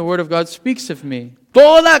written in the Word of God speaks of me.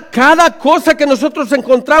 Cada cosa que nosotros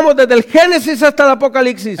encontramos desde el Génesis hasta el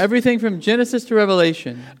Apocalipsis Everything from Genesis to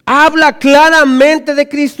Revelation habla claramente de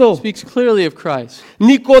Cristo. speaks clearly of Christ.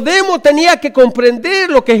 Nicodemo tenía que comprender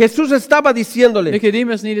lo que Jesús estaba diciéndole.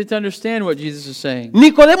 Nicodemus needed to understand what Jesus is saying.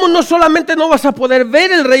 Nicodemo, no solamente no vas a poder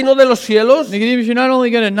ver el reino de los cielos, Nicodemus, you're not only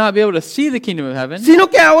going to not be able to see the kingdom of heaven, sino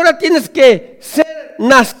que ahora tienes que ser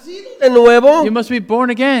nacido de nuevo you must be born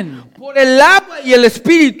again por el agua y el for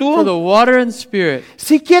espíritu the water and spirit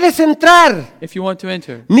si quieres entrar. if you want to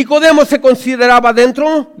enter. Nicodemo se consideraba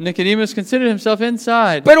dentro, Nicodemus considered himself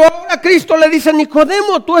inside, pero ahora Cristo le dice,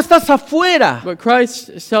 Nicodemo, tú estás afuera. but Christ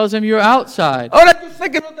tells him you're outside. Ahora yo sé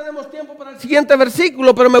que no tenemos tiempo para el siguiente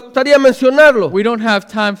versículo, pero me gustaría mencionarlo. We don't have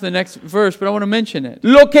time for the next verse, but I want to mention it.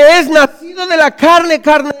 Lo que es nacido de la carne,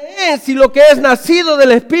 carne es, y lo que es nacido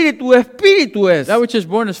del espíritu, espíritu es. That which is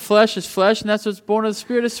born as flesh is flesh, and that's what's born of the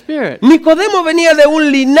spirit is spirit. Nicodemo venía de un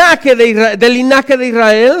linaje del linaje de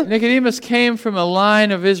Israel, Nicodemus came from a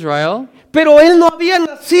line of Israel, pero él no había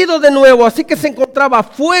nacido de nuevo, así que se encontraba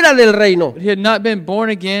fuera del reino. but he had not been born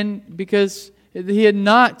again because he had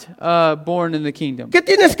not born in the kingdom. ¿Qué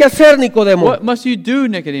tienes que hacer, Nicodemo? What must you do,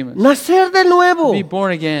 Nicodemus? Nacer de nuevo. Be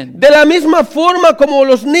born again. De la misma forma como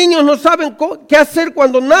los niños no saben qué hacer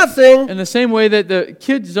cuando nacen, In the same way that the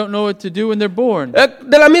kids don't know what to do when they're born.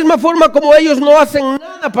 de la misma forma como ellos no hacen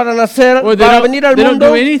nada para nacer, Or para venir al they don't mundo,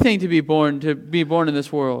 do anything to be born in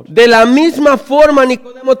this world. de la misma forma,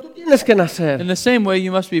 Nicodemo, tú tienes que nacer. In the same way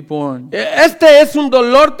you must be born. Este es un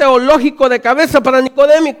dolor teológico de cabeza para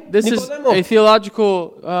Nicodemo. This is a theological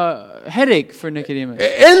headache for Nicodemus.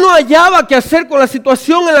 Él no hallaba qué hacer con la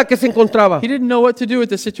situación en la que se encontraba. He didn't know what to do with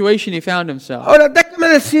the situation he found himself. Ahora, déjame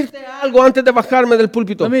decirte algo antes de bajarme del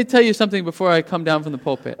púlpito. Let me tell you something before I come down from the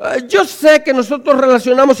pulpit. Yo sé que nosotros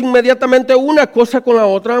relacionamos inmediatamente una cosa con la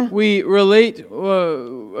otra, We relate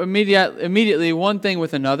immediately one thing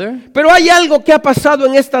with another. pero hay algo que ha pasado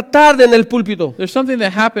en esta tarde en el púlpito. There's something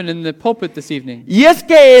that happened in the pulpit this evening. Y es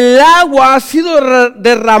que el agua ha sido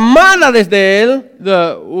derramada desde él.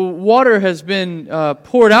 The water has been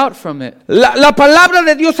poured out from it. La palabra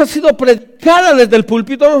de Dios ha sido predicada desde el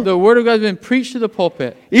púlpito. The word of God has been preached to the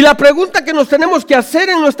pulpit. Y la pregunta que nos tenemos que hacer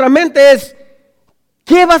en nuestra mente es,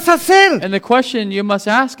 ¿qué vas a hacer? And the question you must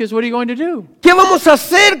ask is, what are you going to do? ¿Qué vamos a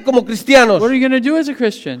hacer como cristianos? What are you going to do as a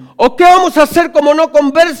Christian? ¿O qué vamos a hacer como no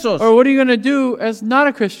conversos? Or what are you going to do as not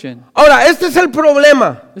a Christian? Ahora, este es el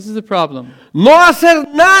problema. This is the problem. No hacer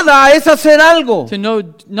nada es hacer algo. To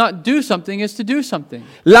not do something is to do something.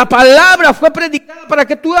 La palabra fue predicada para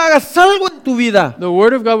que tú hagas algo en tu vida. The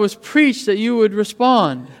word of God was preached that you would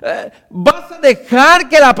respond. ¿Vas a dejar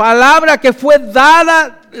que la palabra que fue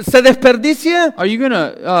dada se desperdicie? Are you going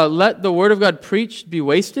to let the word of God preached be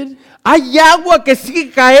wasted? Hay agua que sigue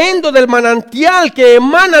cayendo del manantial que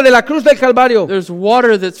emana de la cruz del Calvario. There's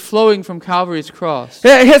water that's flowing from Calvary's cross.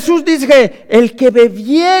 Jesús dice, el que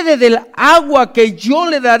bebiere del agua que yo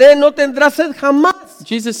le daré no tendrá sed jamás,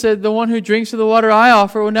 Jesus said, the one who drinks of the water I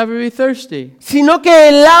offer will never be thirsty. sino que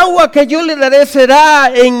el agua que yo le daré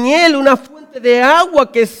será en él una fuente de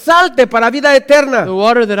agua que salte para vida eterna. The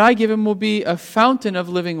water that I give him will be a fountain of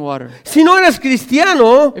living water. Si no eres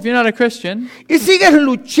cristiano If you're not a Christian, y sigues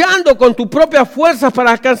luchando con tu propia fuerza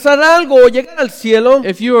para alcanzar algo o llegar al cielo,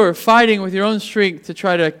 if you are fighting with your own strength to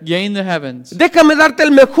try to gain the heavens, déjame darte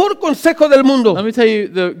el mejor consejo del mundo. let me tell you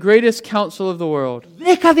the greatest counsel of the world.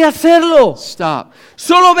 Deja de hacerlo. Stop.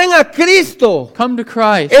 Solo ven a Cristo. Come to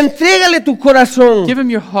Christ. Entrégale tu corazón. Give him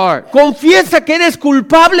your heart. Confiesa que eres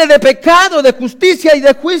culpable de pecado, de justicia y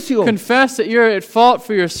de juicio. Confess that you're at fault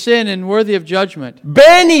for your sin and worthy of judgment.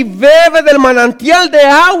 Ven y bebe del manantial de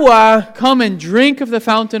agua Come and drink of the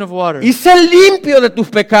fountain of water y sé limpio de tus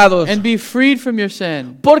pecados. and be freed from your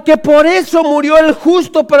sin. Porque por eso murió el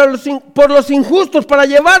justo por los injustos, para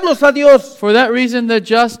llevarnos a Dios. For that reason, the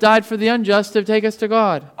just died for the unjust to take us to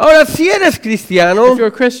God. Ahora, si eres cristiano, If you're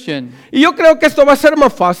a Christian, y yo creo que esto va a ser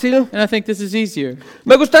más fácil, and I think this is easier,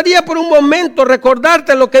 me gustaría por un momento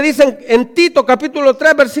recordarte lo que dicen en Tito capítulo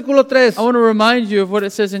 3, versículo 3. I want to remind you of what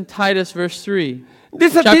it says in Titus verse 3.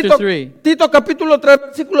 Dice Chapter 3. Tito capítulo 3,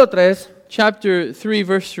 versículo 3. Chapter 3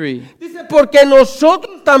 verse 3. Dice, porque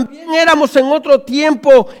nosotros también éramos en otro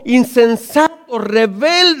tiempo insensatos,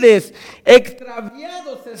 rebeldes,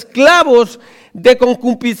 extraviados, esclavos de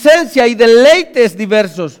concupiscencia y deleites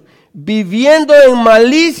diversos, viviendo en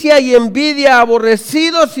malicia y envidia,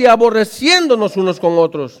 aborrecidos y aborreciéndonos unos con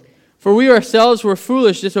otros. For we ourselves were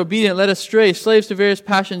foolish, disobedient, led astray, slaves to various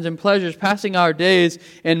passions and pleasures, passing our days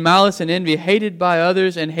in malice and envy, hated by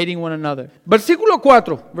others and hating one another. Versículo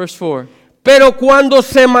 4. Verse 4. Pero cuando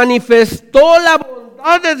se manifestó la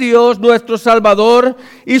bondad de Dios, nuestro Salvador,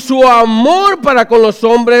 y su amor para con los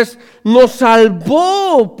hombres, nos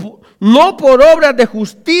salvó, no por obras de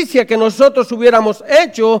justicia que nosotros hubiéramos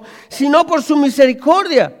hecho, sino por su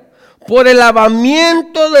misericordia, por el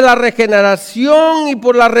lavamiento de la regeneración y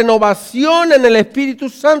por la renovación en el Espíritu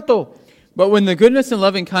Santo. But when the goodness and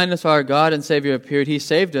loving kindness of our God and Savior appeared, He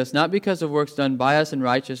saved us, not because of works done by us in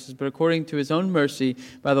righteousness, but according to His own mercy,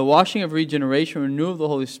 by the washing of regeneration and renewal of the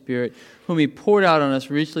Holy Spirit, whom He poured out on us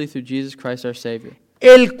richly through Jesus Christ our Savior.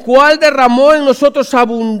 El cual derramó en nosotros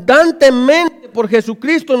abundantemente por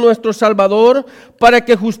Jesucristo nuestro Salvador, para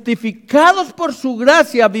que justificados por su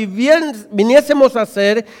gracia viniésemos a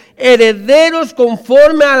ser herederos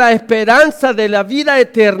conforme a la esperanza de la vida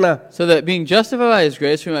eterna. So that being justified by His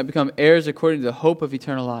grace, we might become heirs according to the hope of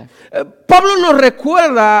eternal life. Pablo nos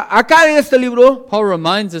recuerda acá en este libro Paul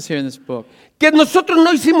reminds us here in this book, que nosotros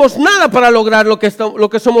no hicimos nada para lograr lo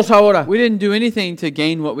que somos ahora. we didn't do anything to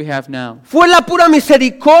gain what we have now. Fue la pura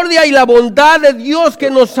misericordia y la bondad de Dios que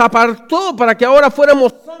nos apartó para que ahora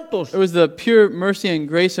fuéramos santos, It was the pure mercy and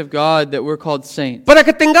grace of God that we're called saints, para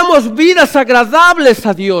que tengamos vidas agradables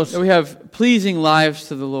a Dios. that we have pleasing lives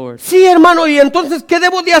to the Lord. Sí, hermano, y entonces, ¿qué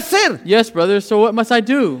debo de hacer? Yes, brothers, so what must I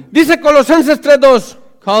do? Dice Colosenses 3:2.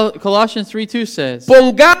 Colossians 3:2 says,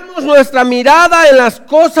 Pongamos nuestra mirada en las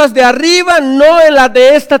cosas de arriba, no en las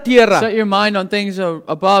de esta tierra. set your mind on things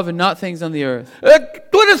above and not things on the earth.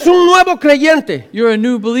 Tú eres un nuevo creyente. You're a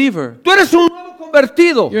new believer. Tú eres un nuevo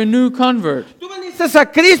convertido. You're a new convert. Tú viniste a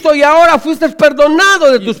Cristo y ahora fuiste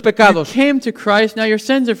perdonado de tus You pecados. came to Christ, now your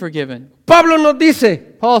sins are forgiven. Pablo nos dice,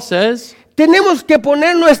 Paul says, tenemos que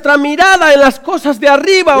poner nuestra mirada en las cosas de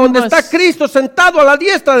arriba, We donde must está Cristo sentado a la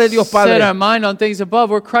diestra de Dios set our Padre. mind on things above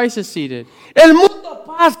where Christ is seated. El mundo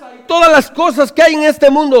pasa y todas las cosas que hay en este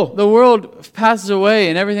mundo. The world passes away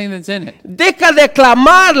and everything that's in it. Deja de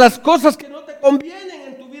clamar las cosas que no te convienen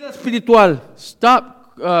en tu vida espiritual. Stop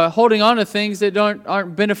holding on to things that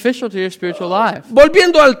aren't beneficial to your spiritual life.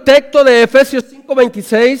 Volviendo al texto de Efesios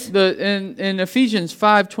 5:26, In Ephesians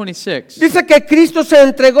 5:26, dice que Cristo se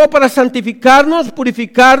entregó para santificarnos,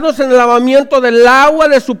 purificarnos en el lavamiento del agua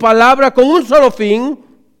de su palabra con un solo fin,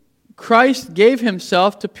 Christ gave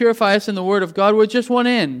Himself to purify us in the Word of God with just one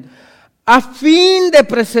end, a fin de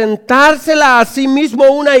presentársela a sí mismo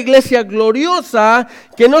una iglesia gloriosa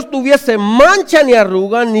que no tuviese mancha ni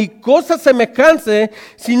arruga ni cosa semejante,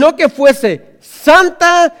 sino que fuese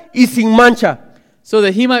santa y sin mancha. so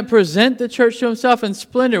that He might present the church to Himself in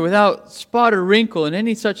splendor, without spot or wrinkle, and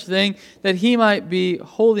any such thing, that He might be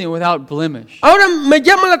holy and without blemish. Ahora me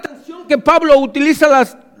llama la atención que Pablo utiliza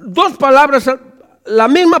las dos palabras, la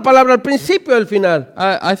misma palabra al principio y al final.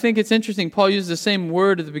 I think it's interesting. Paul uses the same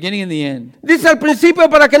word at the beginning and the end, Dice al principio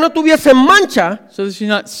para que no tuviese mancha, so that she's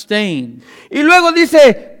not stained, y luego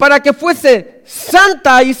dice para que fuese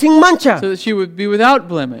santa y sin mancha. so that she would be without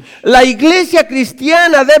blemish. La iglesia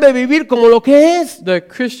cristiana debe vivir como lo que es. The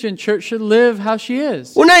Christian church should live how she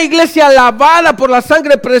is. Una iglesia lavada por la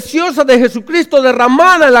sangre preciosa de Jesucristo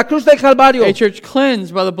derramada en la cruz del Calvario. A church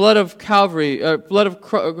cleansed by the blood of Calvary, blood of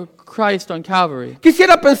Christ on Calvary.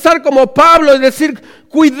 Quisiera pensar como Pablo y decir,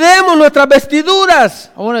 cuidemos nuestras vestiduras.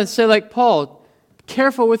 I want to say like Paul,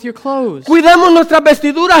 careful with your clothes. Cuidemos nuestras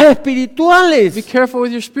vestiduras espirituales. Be careful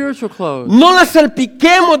with your spiritual clothes. No las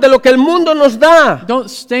salpiquemos de lo que el mundo nos da, Don't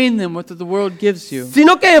stain them with what the world gives you.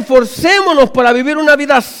 sino que esforcémonos para vivir una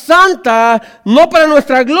vida santa, no para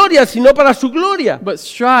nuestra gloria, sino para su gloria. But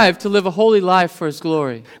strive to live a holy life for His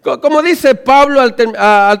glory. Como dice Pablo al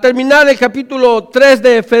terminar el capítulo 3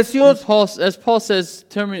 de Efesios, As Paul says,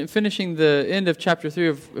 finishing the end of chapter 3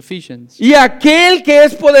 of Ephesians. y aquel que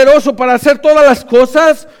es poderoso para hacer todas las cosas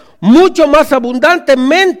mucho más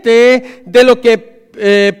abundantemente de lo que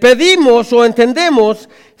pedimos o entendemos,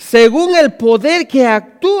 según el poder que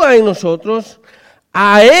actúa en nosotros,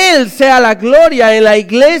 a Él sea la gloria en la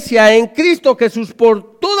iglesia, en Cristo Jesús,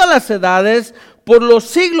 por todas las edades, por los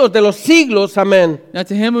siglos de los siglos. Amén. Now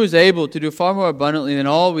to him who is able to do far more abundantly than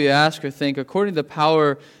all we ask or think, according to the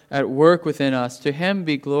power at work within us, to him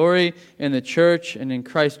be glory in the church and in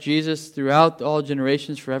Christ Jesus throughout all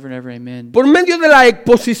generations, forever and ever. Amen. Por medio de la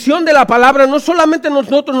exposición de la palabra, no solamente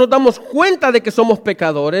nosotros nos damos cuenta de que somos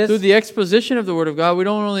pecadores, Through the exposition of the Word of God, we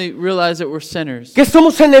don't only realize that we're sinners, que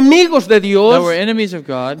somos enemigos de that Dios, we're enemies of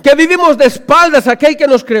God, que vivimos de espaldas a aquel que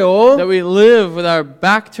nos creó, that we live with our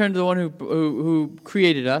back turned to the one who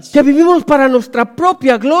created us, que vivimos para nuestra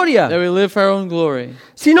propia gloria, that we live for our own glory.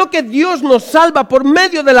 sino que Dios nos salva por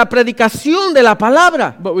medio de la predicación de la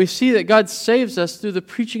palabra. But we see that God saves us through the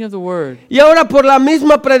preaching of the Word. Y ahora por la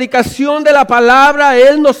misma predicación de la palabra,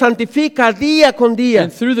 Él nos santifica día con día.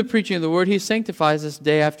 And through the preaching of the Word, He sanctifies us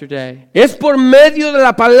day after day. Es por medio de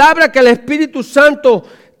la palabra que el Espíritu Santo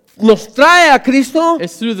nos trae a Cristo,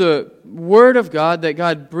 It's through the Word of God that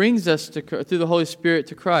God brings us through the Holy Spirit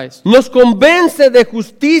to Christ. nos convence de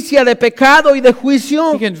justicia, de pecado y de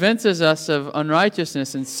juicio, He convinces us of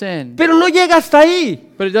unrighteousness and sin. pero no llega hasta ahí,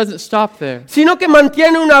 But it doesn't stop there. sino que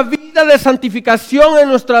mantiene una vida de santificación en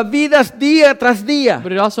nuestras vidas día tras día.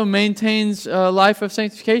 But it also maintains a life of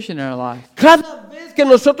sanctification in our life. Cada vez que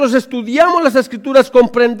nosotros estudiamos las Escrituras,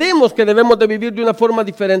 comprendemos que debemos de vivir de una forma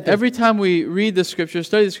diferente. Every time we read the Scriptures,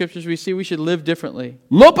 study the Scriptures, we see we should live differently.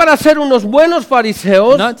 No para ser unos buenos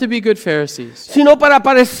fariseos, Not to be good Pharisees, sino para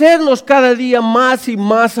parecernos cada día más y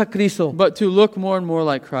más a Cristo. but to look more and more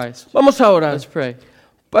like Christ. Vamos a orar. Let's pray.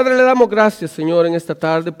 Padre, le damos gracias, Señor, en esta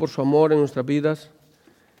tarde por su amor en nuestras vidas.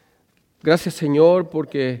 Gracias, Señor,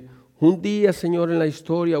 porque un día, Señor, en la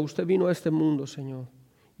historia, usted vino a este mundo, Señor,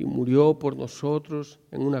 y murió por nosotros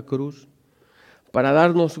en una cruz para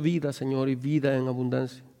darnos vida, Señor, y vida en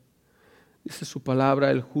abundancia. Dice su palabra,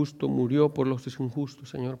 el justo murió por los injustos,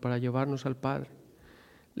 Señor, para llevarnos al Padre.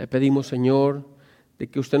 Le pedimos, Señor, de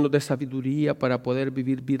que usted nos dé sabiduría para poder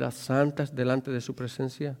vivir vidas santas delante de su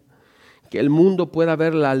presencia. Que el mundo pueda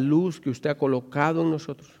ver la luz que usted ha colocado en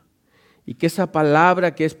nosotros. Y que esa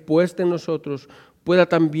palabra que es puesta en nosotros pueda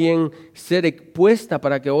también ser expuesta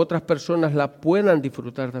para que otras personas la puedan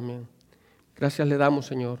disfrutar también. Gracias le damos,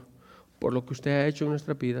 Señor, por lo que usted ha hecho en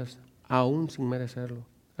nuestras vidas, aún sin merecerlo.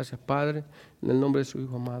 Gracias, Padre, en el nombre de su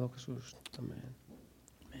Hijo amado Jesús. Amén.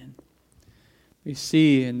 Amen. We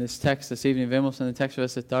see in this text this evening, vemos en el texto de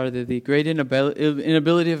esta tarde, the great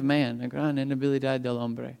inability of man, la gran inabilidad del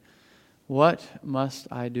hombre. What must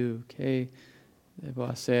I do? ¿Qué debo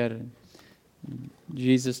hacer?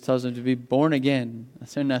 Jesus tells him to be born again,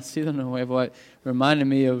 ser nacido nuevo. It reminded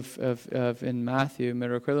me of in Matthew, me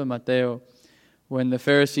recuerdo en Mateo, when the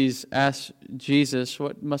Pharisees asked Jesus,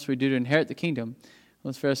 what must we do to inherit the kingdom?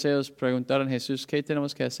 Los fariseos preguntaron a Jesús, ¿qué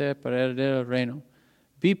tenemos que hacer para heredar el reino?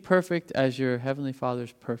 Be perfect as your heavenly Father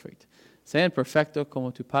is perfect. Sean perfecto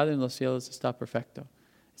como tu Padre en los cielos está perfecto.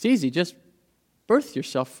 It's easy, just birth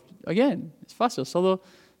yourself again. It's fácil, solo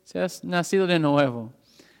seas nacido de nuevo.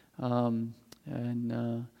 And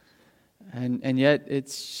yet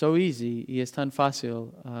it's so easy y es tan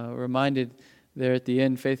fácil. Reminded there at the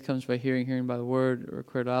end, faith comes by hearing, hearing by the word.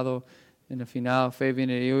 Recordado en el final, fe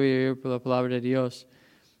viene de oír por la palabra de Dios.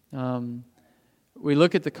 We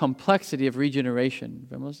look at the complexity of regeneration.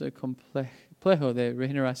 Vemos el complejo de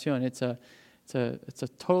regeneración. It's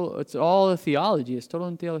all a theology. It's total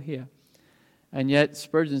in theología. And yet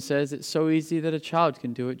Spurgeon says it's so easy that a child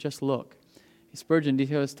can do it. Just look. Spurgeon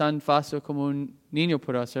dijo, es tan fácil como un niño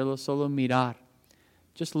puede hacerlo, solo mirar.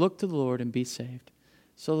 Just look to the Lord and be saved.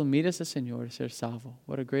 Solo mires al Señor y ser salvo.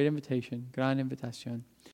 What a great invitation, gran invitación.